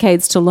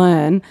decades to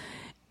learn,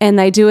 and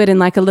they do it in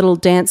like a little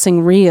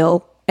dancing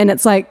reel, and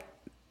it's like,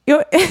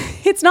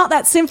 it's not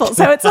that simple.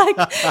 So it's like,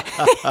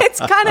 it's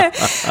kind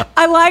of,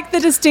 I like the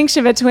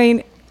distinction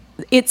between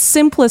its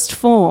simplest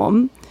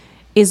form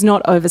is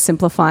not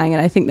oversimplifying,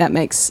 and I think that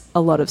makes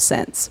a lot of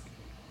sense.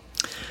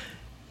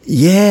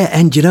 Yeah,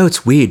 and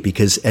it's weird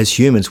because as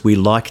humans, we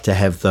like to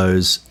have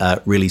those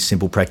really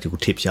simple, practical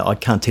tips. I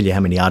can't tell you how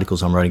many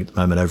articles I'm writing at the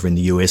moment over in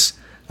the US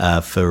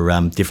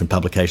for different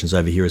publications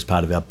over here as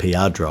part of our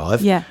PR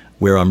drive,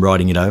 where I'm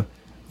writing,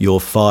 your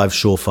 5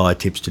 surefire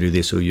tips to do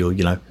this, or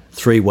your,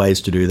 3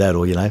 ways to do that,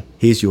 or,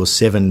 here's your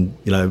 7,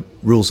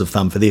 rules of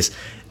thumb for this.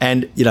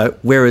 And,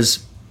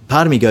 whereas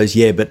part of me goes,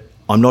 yeah, but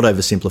I'm not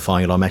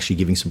oversimplifying it. I'm actually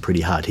giving some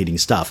pretty hard-hitting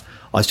stuff.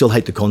 I still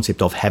hate the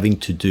concept of having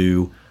to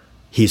do,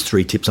 here's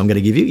 3 tips I'm going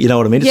to give you. You know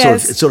what I mean?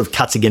 Yes. It sort of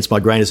cuts against my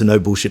grain as a no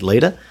bullshit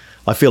leader.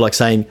 I feel like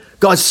saying,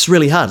 guys, it's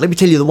really hard. Let me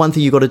tell you the one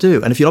thing you got to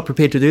do. And if you're not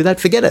prepared to do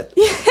that, forget it.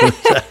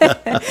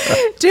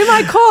 Do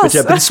my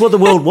course. But it's what the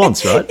world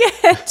wants, right?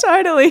 Yeah,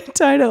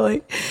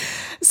 totally.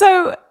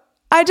 So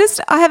I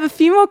have a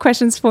few more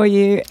questions for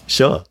you.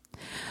 Sure.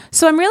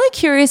 So I'm really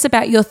curious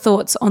about your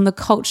thoughts on the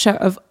culture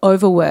of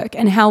overwork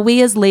and how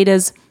we as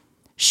leaders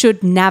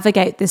should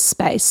navigate this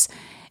space.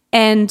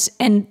 And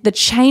the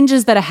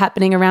changes that are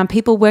happening around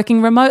people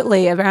working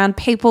remotely, around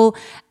people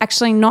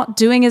actually not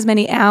doing as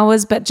many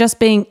hours, but just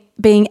being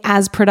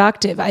as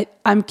productive.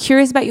 I'm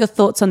curious about your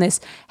thoughts on this.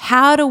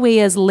 How do we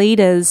as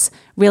leaders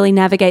really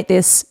navigate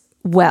this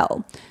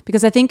well?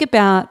 Because I think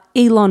about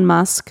Elon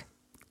Musk.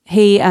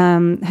 He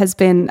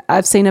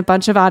I've seen a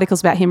bunch of articles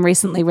about him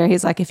recently where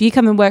he's like, if you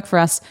come and work for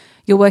us,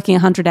 you're working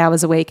 100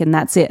 hours a week and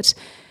that's it.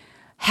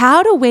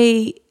 How do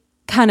we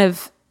kind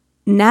of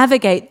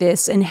navigate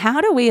this, and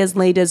how do we as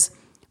leaders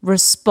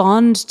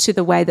respond to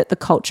the way that the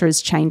culture is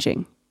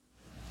changing?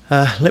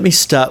 Let me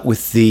start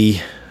with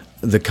the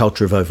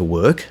culture of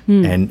overwork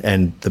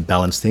and the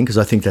balance thing, because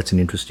I think that's an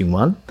interesting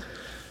one.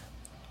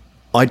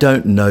 I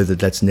don't know that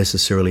that's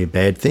necessarily a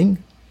bad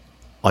thing.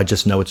 I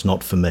just know it's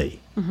not for me.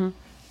 Mm-hmm.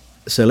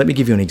 So let me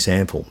give you an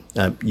example.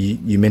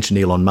 You mentioned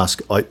Elon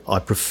Musk. I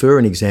prefer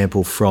an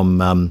example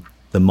from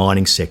the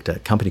mining sector, a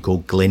company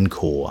called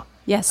Glencore.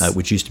 Yes.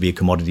 Which used to be a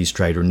commodities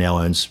trader and now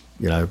owns,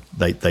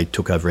 they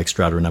took over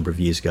Xstrata a number of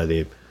years ago.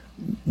 They're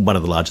one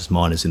of the largest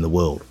miners in the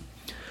world.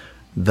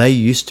 They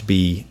used to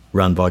be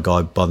run by a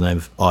guy by the name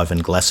of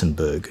Ivan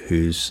Glassenberg,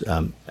 who's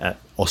an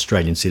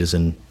Australian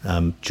citizen,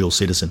 dual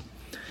citizen.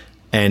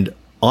 And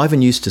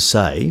Ivan used to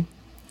say,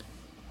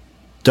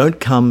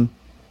 don't come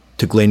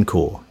to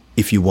Glencore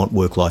if you want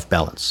work-life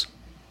balance.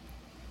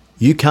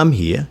 You come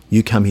here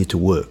to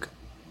work.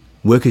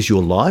 Work is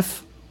your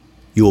life.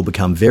 You will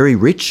become very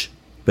rich,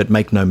 but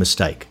make no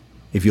mistake,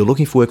 If you're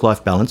looking for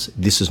work-life balance,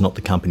 this is not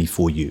the company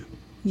for you.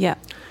 Yeah.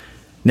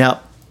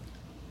 Now,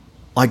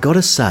 I got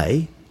to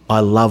say, I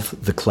love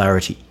the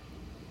clarity.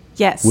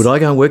 Yes. Would I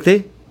go and work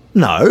there?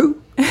 No.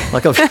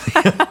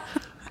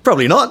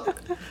 Probably not.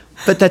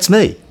 But that's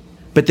me.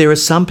 But there are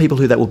some people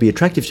who that will be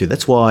attractive to.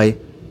 That's why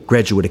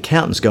graduate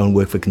accountants go and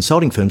work for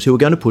consulting firms who are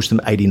going to push them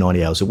 80,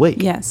 90 hours a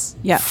week. Yes.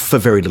 Yeah. For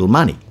very little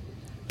money.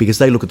 Because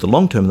they look at the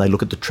long term and they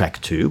look at the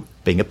track to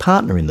being a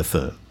partner in the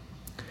firm.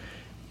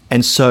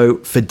 And so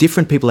for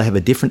different people, they have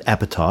a different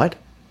appetite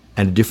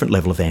and a different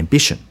level of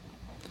ambition.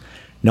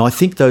 Now, I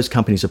think those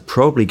companies are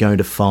probably going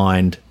to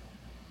find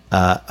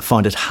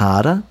it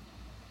harder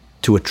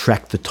to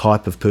attract the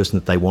type of person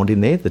that they want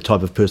in there, the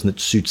type of person that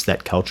suits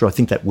that culture. I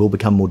think that will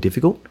become more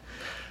difficult.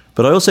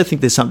 But I also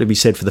think there's something to be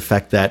said for the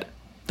fact that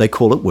they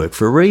call it work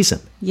for a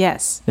reason.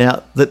 Yes.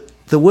 Now,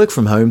 the work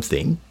from home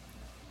thing,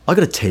 I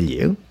got to tell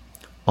you,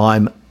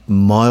 I'm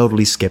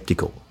mildly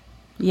sceptical.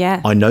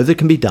 Yeah. I know that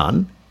can be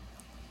done.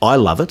 I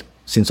love it.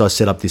 Since I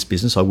set up this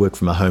business, I work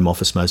from a home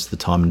office most of the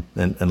time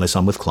unless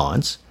I'm with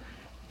clients.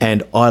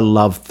 And I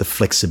love the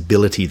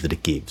flexibility that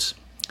it gives.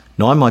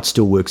 Now, I might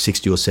still work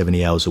 60 or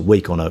 70 hours a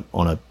week on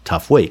a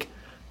tough week,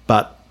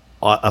 but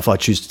if I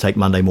choose to take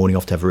Monday morning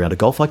off to have a round of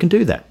golf, I can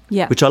do that,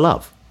 which I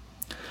love.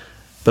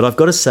 But I've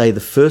got to say, the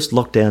first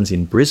lockdowns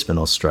in Brisbane,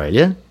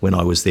 Australia, when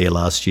I was there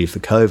last year for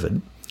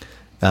COVID,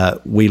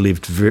 we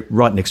lived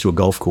right next to a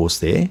golf course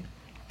there,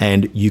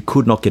 and you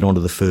could not get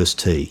onto the first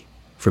tee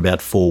for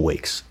about 4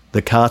 weeks.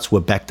 The carts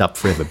were backed up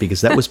forever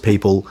because that was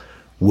people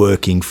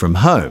working from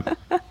home.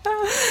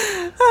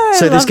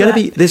 So there's going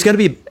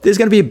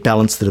to be a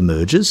balance that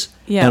emerges,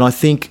 and I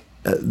think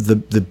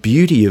the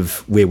beauty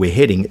of where we're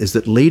heading is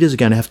that leaders are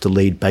going to have to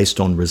lead based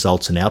on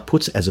results and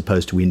outputs as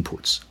opposed to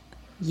inputs.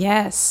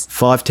 Yes.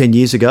 5-10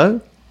 years ago,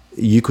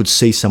 you could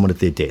see someone at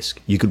their desk.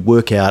 You could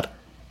work out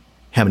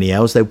how many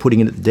hours they were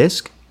putting in at the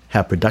desk,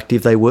 how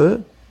productive they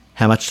were,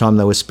 how much time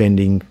they were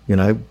spending,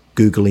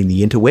 Googling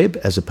the interweb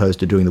as opposed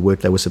to doing the work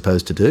they were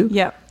supposed to do.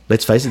 Yeah.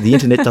 Let's face it, the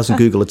internet doesn't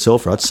Google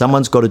itself, right?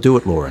 Someone's got to do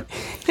it, Laura.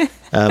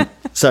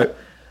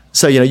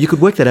 So you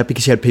could work that out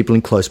because you had people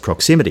in close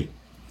proximity.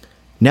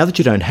 Now that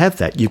you don't have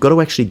that, you've got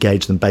to actually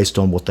gauge them based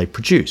on what they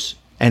produce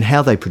and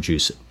how they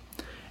produce it.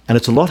 And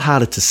it's a lot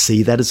harder to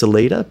see that as a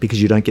leader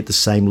because you don't get the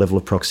same level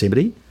of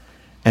proximity.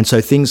 And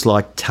so things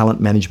like talent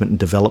management and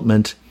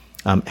development,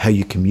 how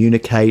you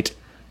communicate,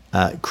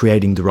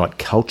 creating the right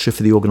culture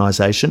for the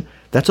organisation,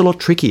 that's a lot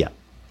trickier.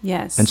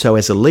 Yes. And so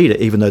as a leader,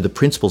 even though the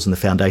principles and the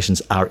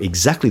foundations are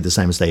exactly the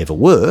same as they ever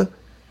were,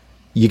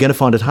 you're going to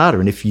find it harder.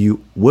 And if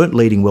you weren't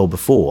leading well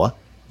before,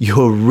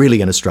 you're really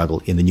going to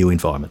struggle in the new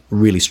environment,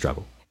 really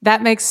struggle.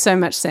 That makes so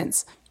much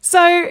sense.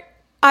 So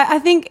I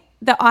think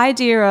the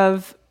idea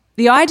of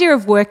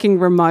working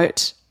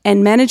remote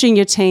and managing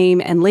your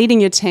team and leading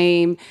your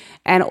team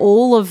and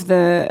all of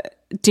the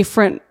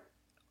different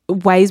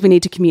ways we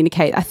need to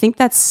communicate, I think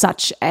that's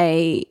such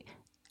a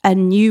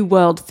new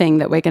world thing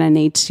that we're going to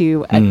need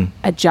to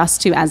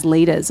adjust to as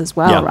leaders as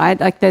well, right?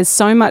 Like there's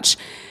so much,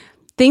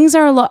 things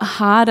are a lot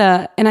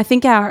harder, and I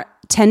think our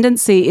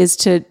tendency is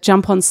to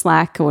jump on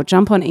Slack or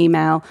jump on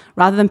email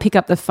rather than pick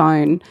up the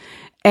phone.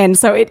 And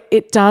so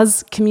it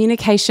does,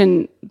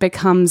 communication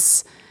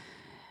becomes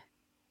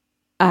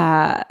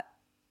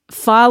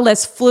far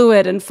less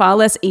fluid and far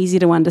less easy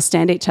to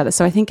understand each other.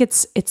 So I think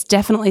it's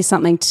definitely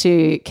something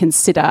to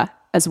consider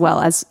as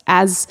well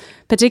as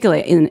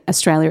particularly in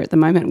Australia at the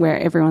moment where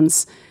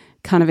everyone's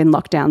kind of in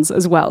lockdowns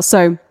as well.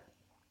 So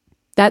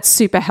that's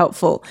super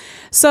helpful.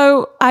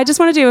 So I just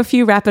want to do a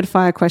few rapid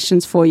fire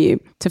questions for you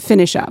to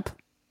finish up.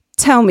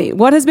 Tell me,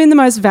 what has been the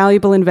most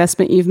valuable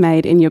investment you've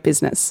made in your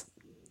business?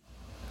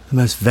 The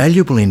most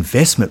valuable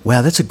investment?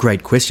 Wow, that's a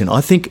great question.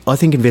 I think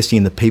investing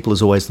in the people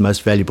is always the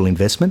most valuable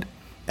investment.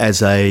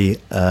 As a,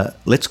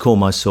 let's call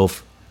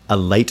myself a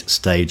late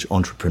stage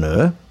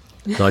entrepreneur,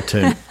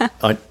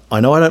 I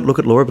know I don't look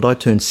at Laura, but I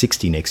turn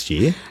 60 next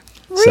year.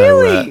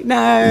 Really? So, no.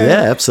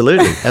 Yeah,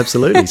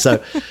 absolutely.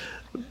 So,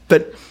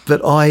 but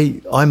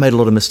I made a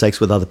lot of mistakes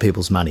with other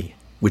people's money,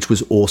 which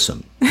was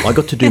awesome. I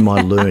got to do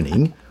my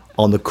learning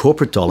on the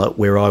corporate dollar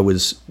where I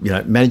was,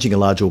 managing a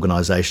large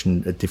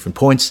organisation at different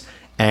points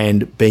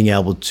and being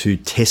able to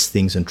test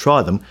things and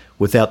try them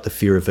without the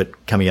fear of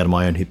it coming out of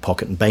my own hip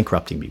pocket and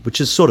bankrupting me, which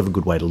is sort of a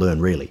good way to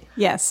learn, really.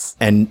 Yes.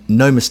 And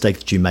no mistake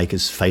that you make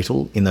is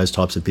fatal in those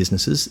types of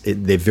businesses.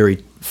 They're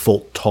very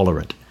fault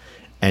tolerant.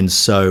 And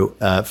so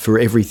for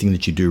everything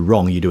that you do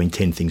wrong, you're doing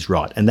 10 things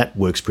right. And that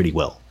works pretty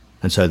well.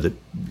 And so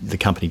the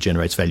company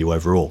generates value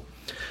overall.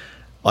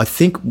 I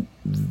think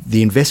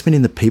the investment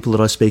in the people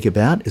that I speak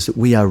about is that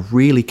we are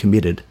really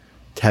committed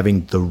to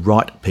having the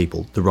right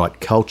people, the right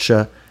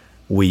culture.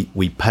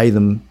 We pay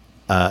them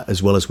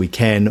as well as we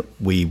can.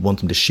 We want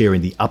them to share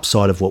in the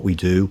upside of what we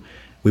do.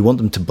 We want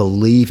them to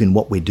believe in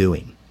what we're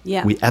doing.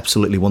 Yeah. We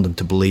absolutely want them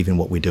to believe in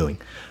what we're doing.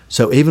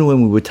 So even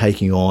when we were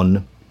taking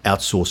on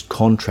outsourced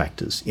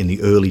contractors in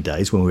the early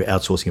days, when we were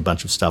outsourcing a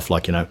bunch of stuff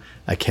like,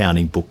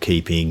 accounting,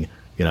 bookkeeping,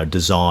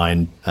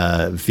 design,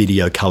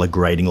 video, color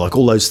grading, like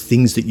all those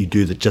things that you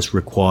do that just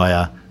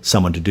require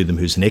someone to do them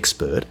who's an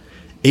expert,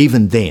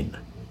 even then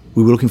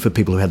we were looking for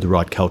people who had the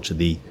right culture,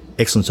 the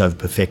excellence over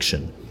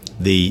perfection,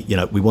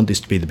 we want this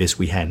to be the best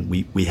we can.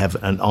 We have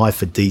an eye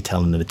for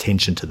detail and an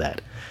attention to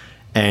that.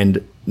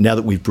 And now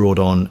that we've brought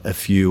on a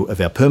few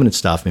of our permanent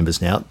staff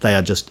members now, they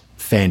are just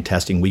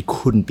fantastic. We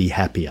couldn't be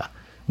happier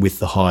with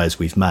the hires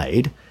we've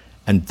made.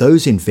 And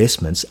those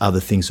investments are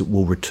the things that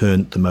will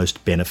return the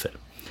most benefit.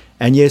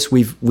 And yes,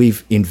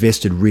 we've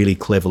invested really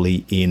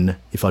cleverly in,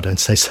 if I don't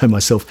say so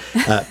myself,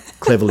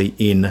 cleverly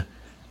in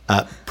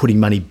putting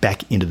money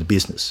back into the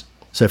business.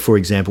 So, for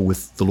example,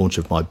 with the launch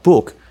of my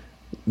book,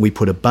 we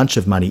put a bunch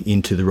of money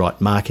into the right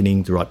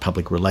marketing, the right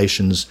public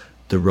relations,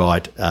 the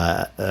right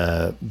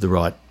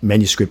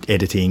manuscript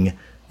editing.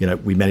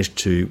 We managed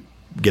to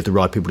get the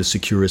right people to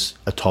secure us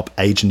a top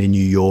agent in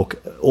New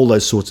York, all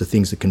those sorts of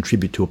things that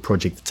contribute to a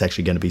project that's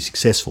actually going to be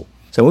successful.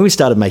 So when we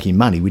started making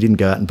money, we didn't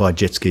go out and buy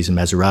jet skis and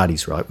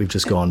Maseratis, right? We've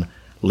just gone,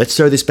 let's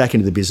throw this back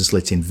into the business,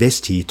 let's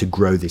invest here to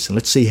grow this, and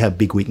let's see how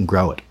big we can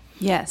grow it.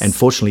 Yes. And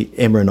fortunately,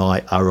 Emma and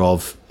I are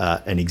of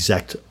an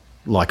exact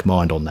like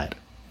mind on that.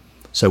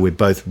 So we're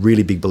both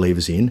really big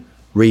believers in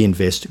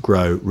reinvest,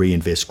 grow,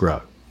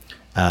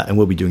 and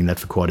we'll be doing that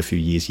for quite a few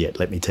years yet,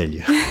 let me tell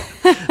you.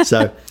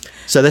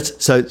 So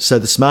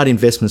the smart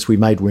investments we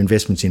made were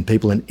investments in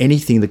people and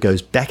anything that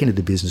goes back into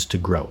the business to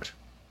grow it.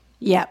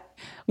 Yeah.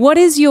 What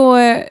is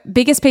your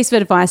biggest piece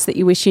of advice that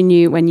you wish you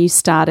knew when you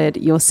started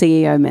your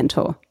CEO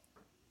Mentor?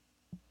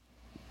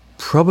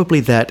 Probably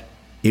that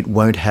it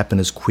won't happen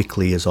as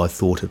quickly as I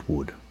thought it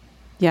would.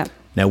 Yeah.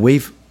 Now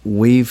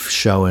we've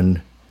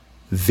shown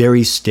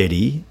very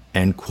steady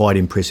and quite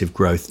impressive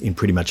growth in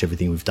pretty much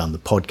everything we've done. The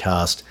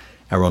podcast,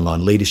 our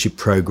online leadership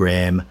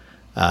program,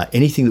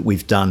 anything that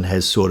we've done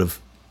has sort of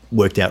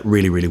worked out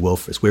really, really well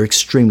for us. We're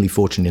extremely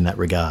fortunate in that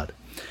regard.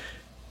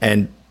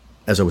 And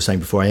as I was saying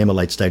before, I am a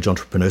late stage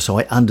entrepreneur, so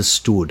I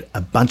understood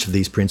a bunch of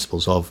these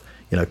principles of,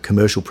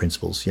 commercial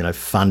principles,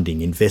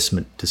 funding,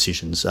 investment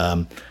decisions,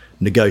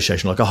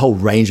 negotiation, like a whole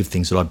range of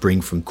things that I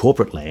bring from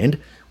corporate land,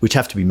 which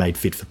have to be made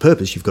fit for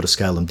purpose. You've got to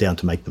scale them down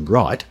to make them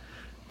right,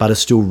 but are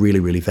still really,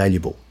 really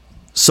valuable.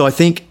 So I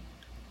think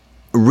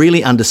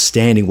really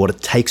understanding what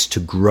it takes to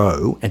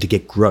grow and to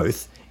get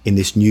growth in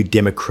this new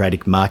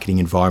democratic marketing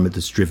environment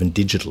that's driven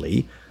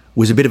digitally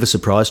was a bit of a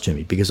surprise to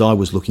me, because I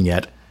was looking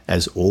at,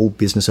 as all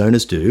business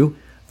owners do,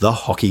 the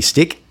hockey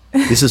stick.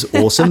 This is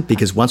awesome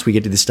because once we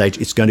get to this stage,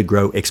 it's going to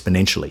grow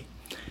exponentially.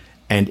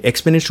 And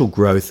exponential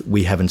growth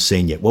we haven't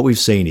seen yet. What we've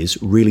seen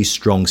is really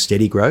strong,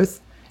 steady growth,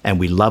 and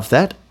we love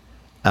that.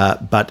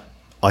 But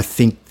I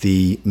think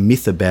the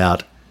myth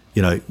about,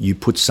 you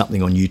put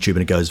something on YouTube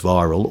and it goes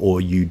viral,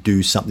 or you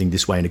do something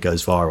this way and it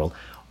goes viral,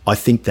 I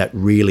think that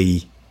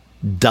really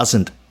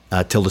doesn't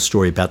tell the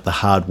story about the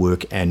hard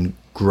work and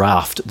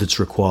graft that's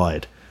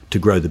required to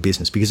grow the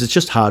business, because it's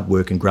just hard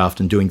work and graft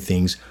and doing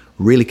things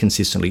really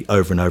consistently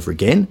over and over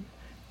again.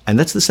 And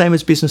that's the same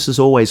as businesses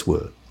always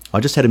were. I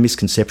just had a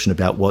misconception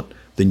about what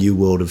the new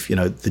world of,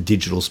 the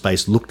digital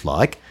space looked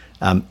like.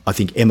 I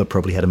think Emma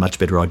probably had a much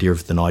better idea of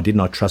it than I did,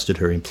 and I trusted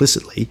her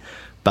implicitly.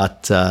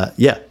 But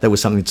that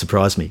was something that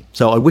surprised me.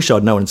 So I wish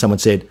I'd known, and someone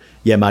said,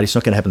 yeah, Marty, it's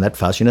not going to happen that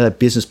fast. That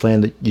business plan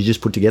that you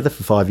just put together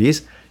for 5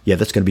 years? Yeah,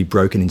 that's going to be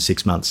broken in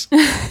 6 months.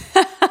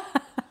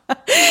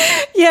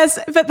 Yes,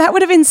 but that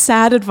would have been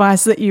sad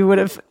advice that you would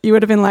have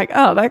been like,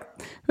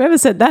 whoever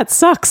said that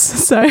sucks.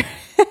 So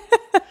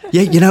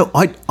yeah,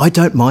 I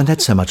don't mind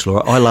that so much,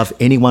 Laura. I love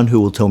anyone who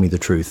will tell me the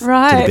truth to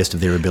the best of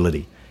their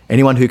ability.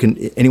 Anyone who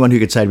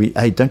could say to me,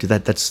 hey, don't do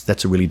that,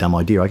 that's a really dumb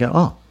idea. I go,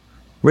 oh,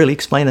 really?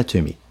 Explain that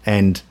to me.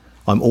 And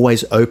I'm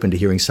always open to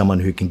hearing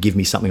someone who can give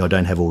me something I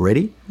don't have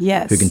already.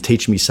 Yes. Who can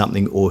teach me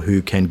something, or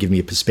who can give me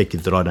a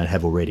perspective that I don't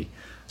have already.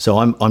 So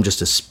I'm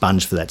just a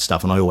sponge for that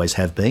stuff, and I always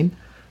have been.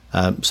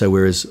 So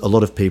whereas a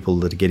lot of people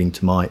that are getting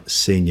to my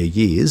senior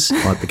years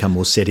might become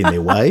more set in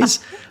their ways,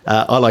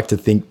 I like to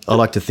think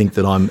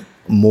that I'm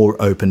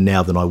more open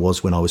now than I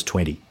was when I was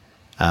 20,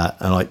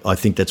 and I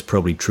think that's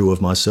probably true of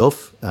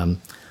myself.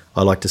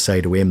 I like to say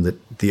to Em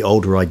that the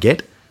older I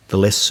get, the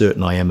less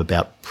certain I am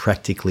about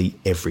practically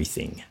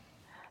everything.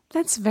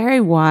 That's very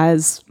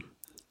wise.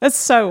 That's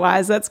so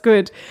wise. That's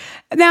good.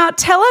 Now,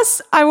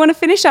 I want to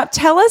finish up.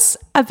 Tell us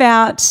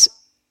about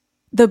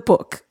the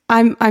book.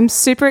 I'm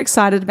super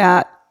excited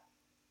about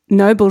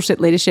No Bullshit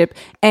Leadership,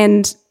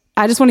 and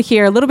I just want to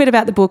hear a little bit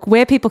about the book,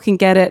 where people can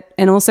get it,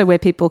 and also where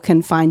people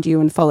can find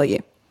you and follow you.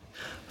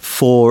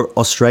 For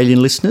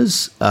Australian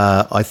listeners,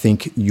 I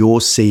think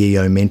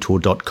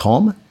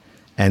yourceomentor.com.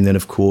 And then,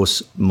 of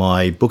course,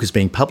 my book is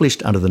being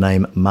published under the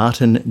name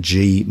Martin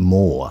G.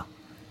 Moore.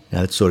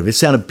 Now, it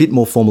sounded a bit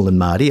more formal than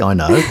Marty, I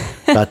know,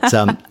 but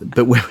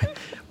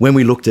when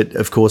we looked at,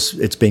 of course,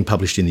 it's being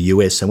published in the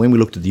US, and when we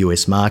looked at the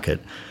US market,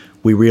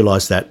 we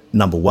realised that,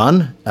 number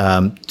one,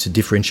 to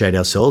differentiate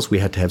ourselves, we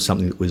had to have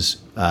something that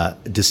was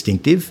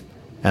distinctive.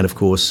 And, of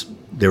course,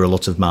 there are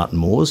lots of Martin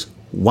Moores,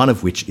 one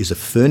of which is a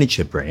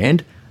furniture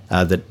brand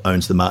that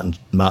owns the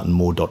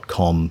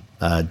martinmoore.com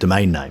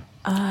domain name.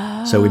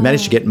 Oh. So we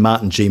managed to get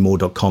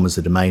martingmoore.com as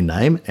the domain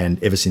name,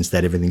 and ever since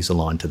that, everything's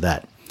aligned to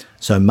that.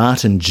 So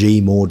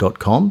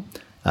martingmoore.com,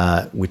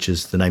 which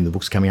is the name the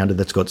book's coming under,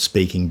 that's got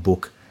speaking,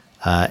 book,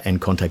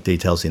 and contact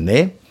details in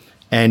there.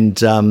 And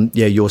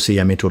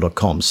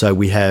yourceomentor.com. So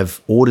we have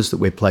orders that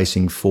we're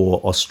placing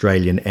for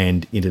Australian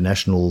and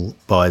international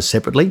buyers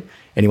separately.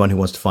 Anyone who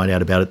wants to find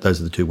out about it, those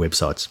are the two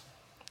websites.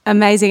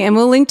 Amazing. And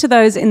we'll link to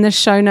those in the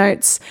show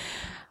notes.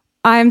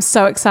 I'm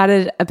so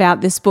excited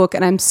about this book,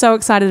 and I'm so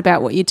excited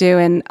about what you do.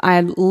 And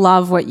I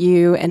love what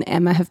you and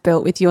Emma have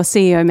built with your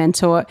CEO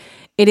Mentor.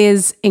 It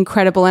is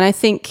incredible. And I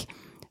think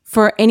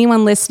for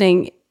anyone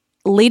listening,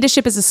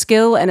 leadership is a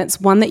skill, and it's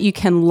one that you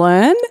can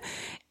learn.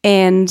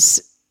 And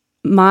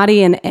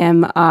Marty and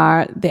Em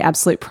are the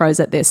absolute pros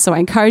at this. So I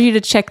encourage you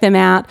to check them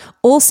out.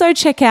 Also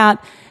check out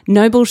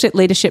No Bullshit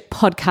Leadership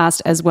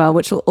podcast as well,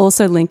 which will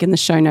also link in the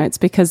show notes,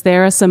 because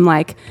there are some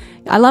I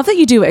love that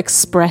you do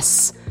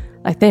express,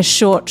 they're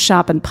short,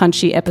 sharp and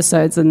punchy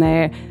episodes, and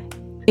they're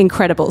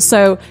incredible.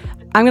 So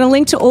I'm going to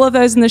link to all of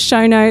those in the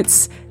show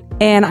notes,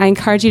 and I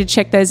encourage you to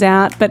check those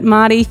out. But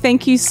Marty,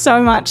 thank you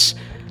so much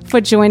for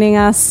joining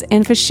us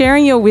and for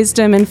sharing your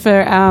wisdom and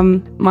for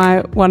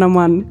my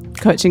one-on-one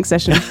coaching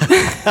session.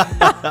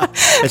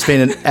 It's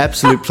been an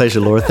absolute pleasure,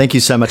 Laura. Thank you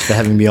so much for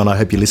having me on. I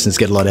hope your listeners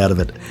get a lot out of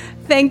it.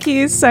 Thank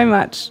you so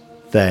much.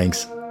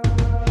 Thanks.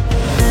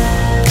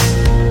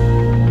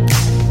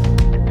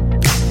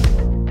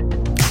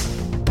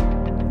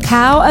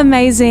 How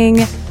amazing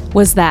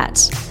was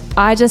that?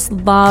 I just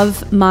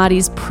love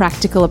Marty's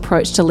practical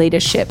approach to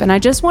leadership. And I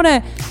just want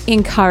to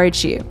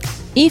encourage you.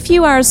 If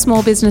you are a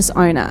small business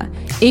owner,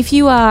 if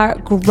you are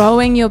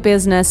growing your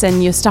business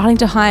and you're starting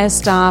to hire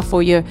staff,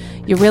 or you're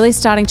really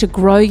starting to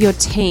grow your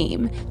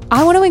team,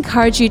 I want to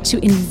encourage you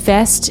to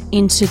invest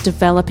into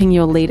developing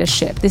your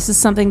leadership. This is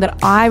something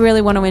that I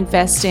really want to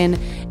invest in,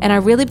 and I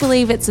really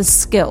believe it's a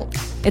skill.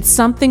 It's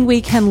something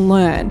we can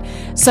learn.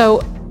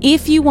 So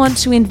if you want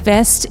to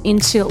invest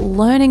into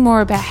learning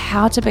more about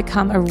how to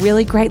become a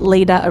really great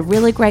leader, a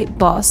really great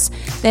boss,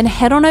 then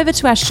head on over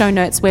to our show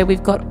notes, where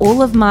we've got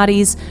all of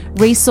Marty's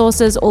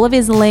resources, all of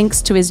his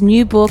links to his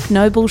new book,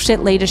 No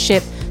Bullshit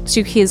Leadership,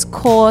 to his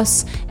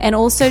course, and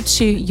also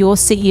to Your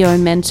CEO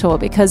Mentor,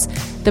 because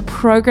the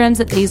programs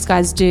that these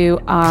guys do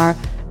are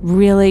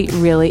really,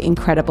 really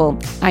incredible.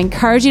 I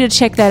encourage you to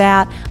check that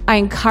out. I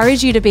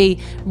encourage you to be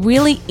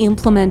really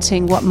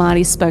implementing what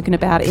Marty's spoken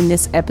about in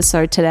this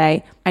episode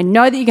today. I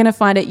know that you're going to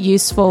find it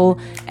useful,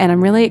 and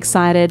I'm really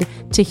excited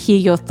to hear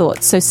your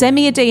thoughts. So send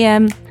me a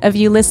DM of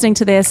you listening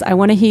to this. I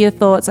want to hear your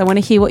thoughts. I want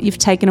to hear what you've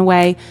taken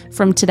away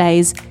from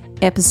today's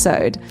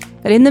episode.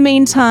 But in the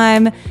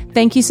meantime,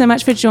 thank you so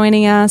much for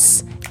joining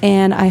us,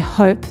 and I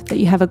hope that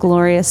you have a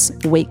glorious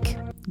week.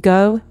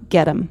 Go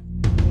get 'em.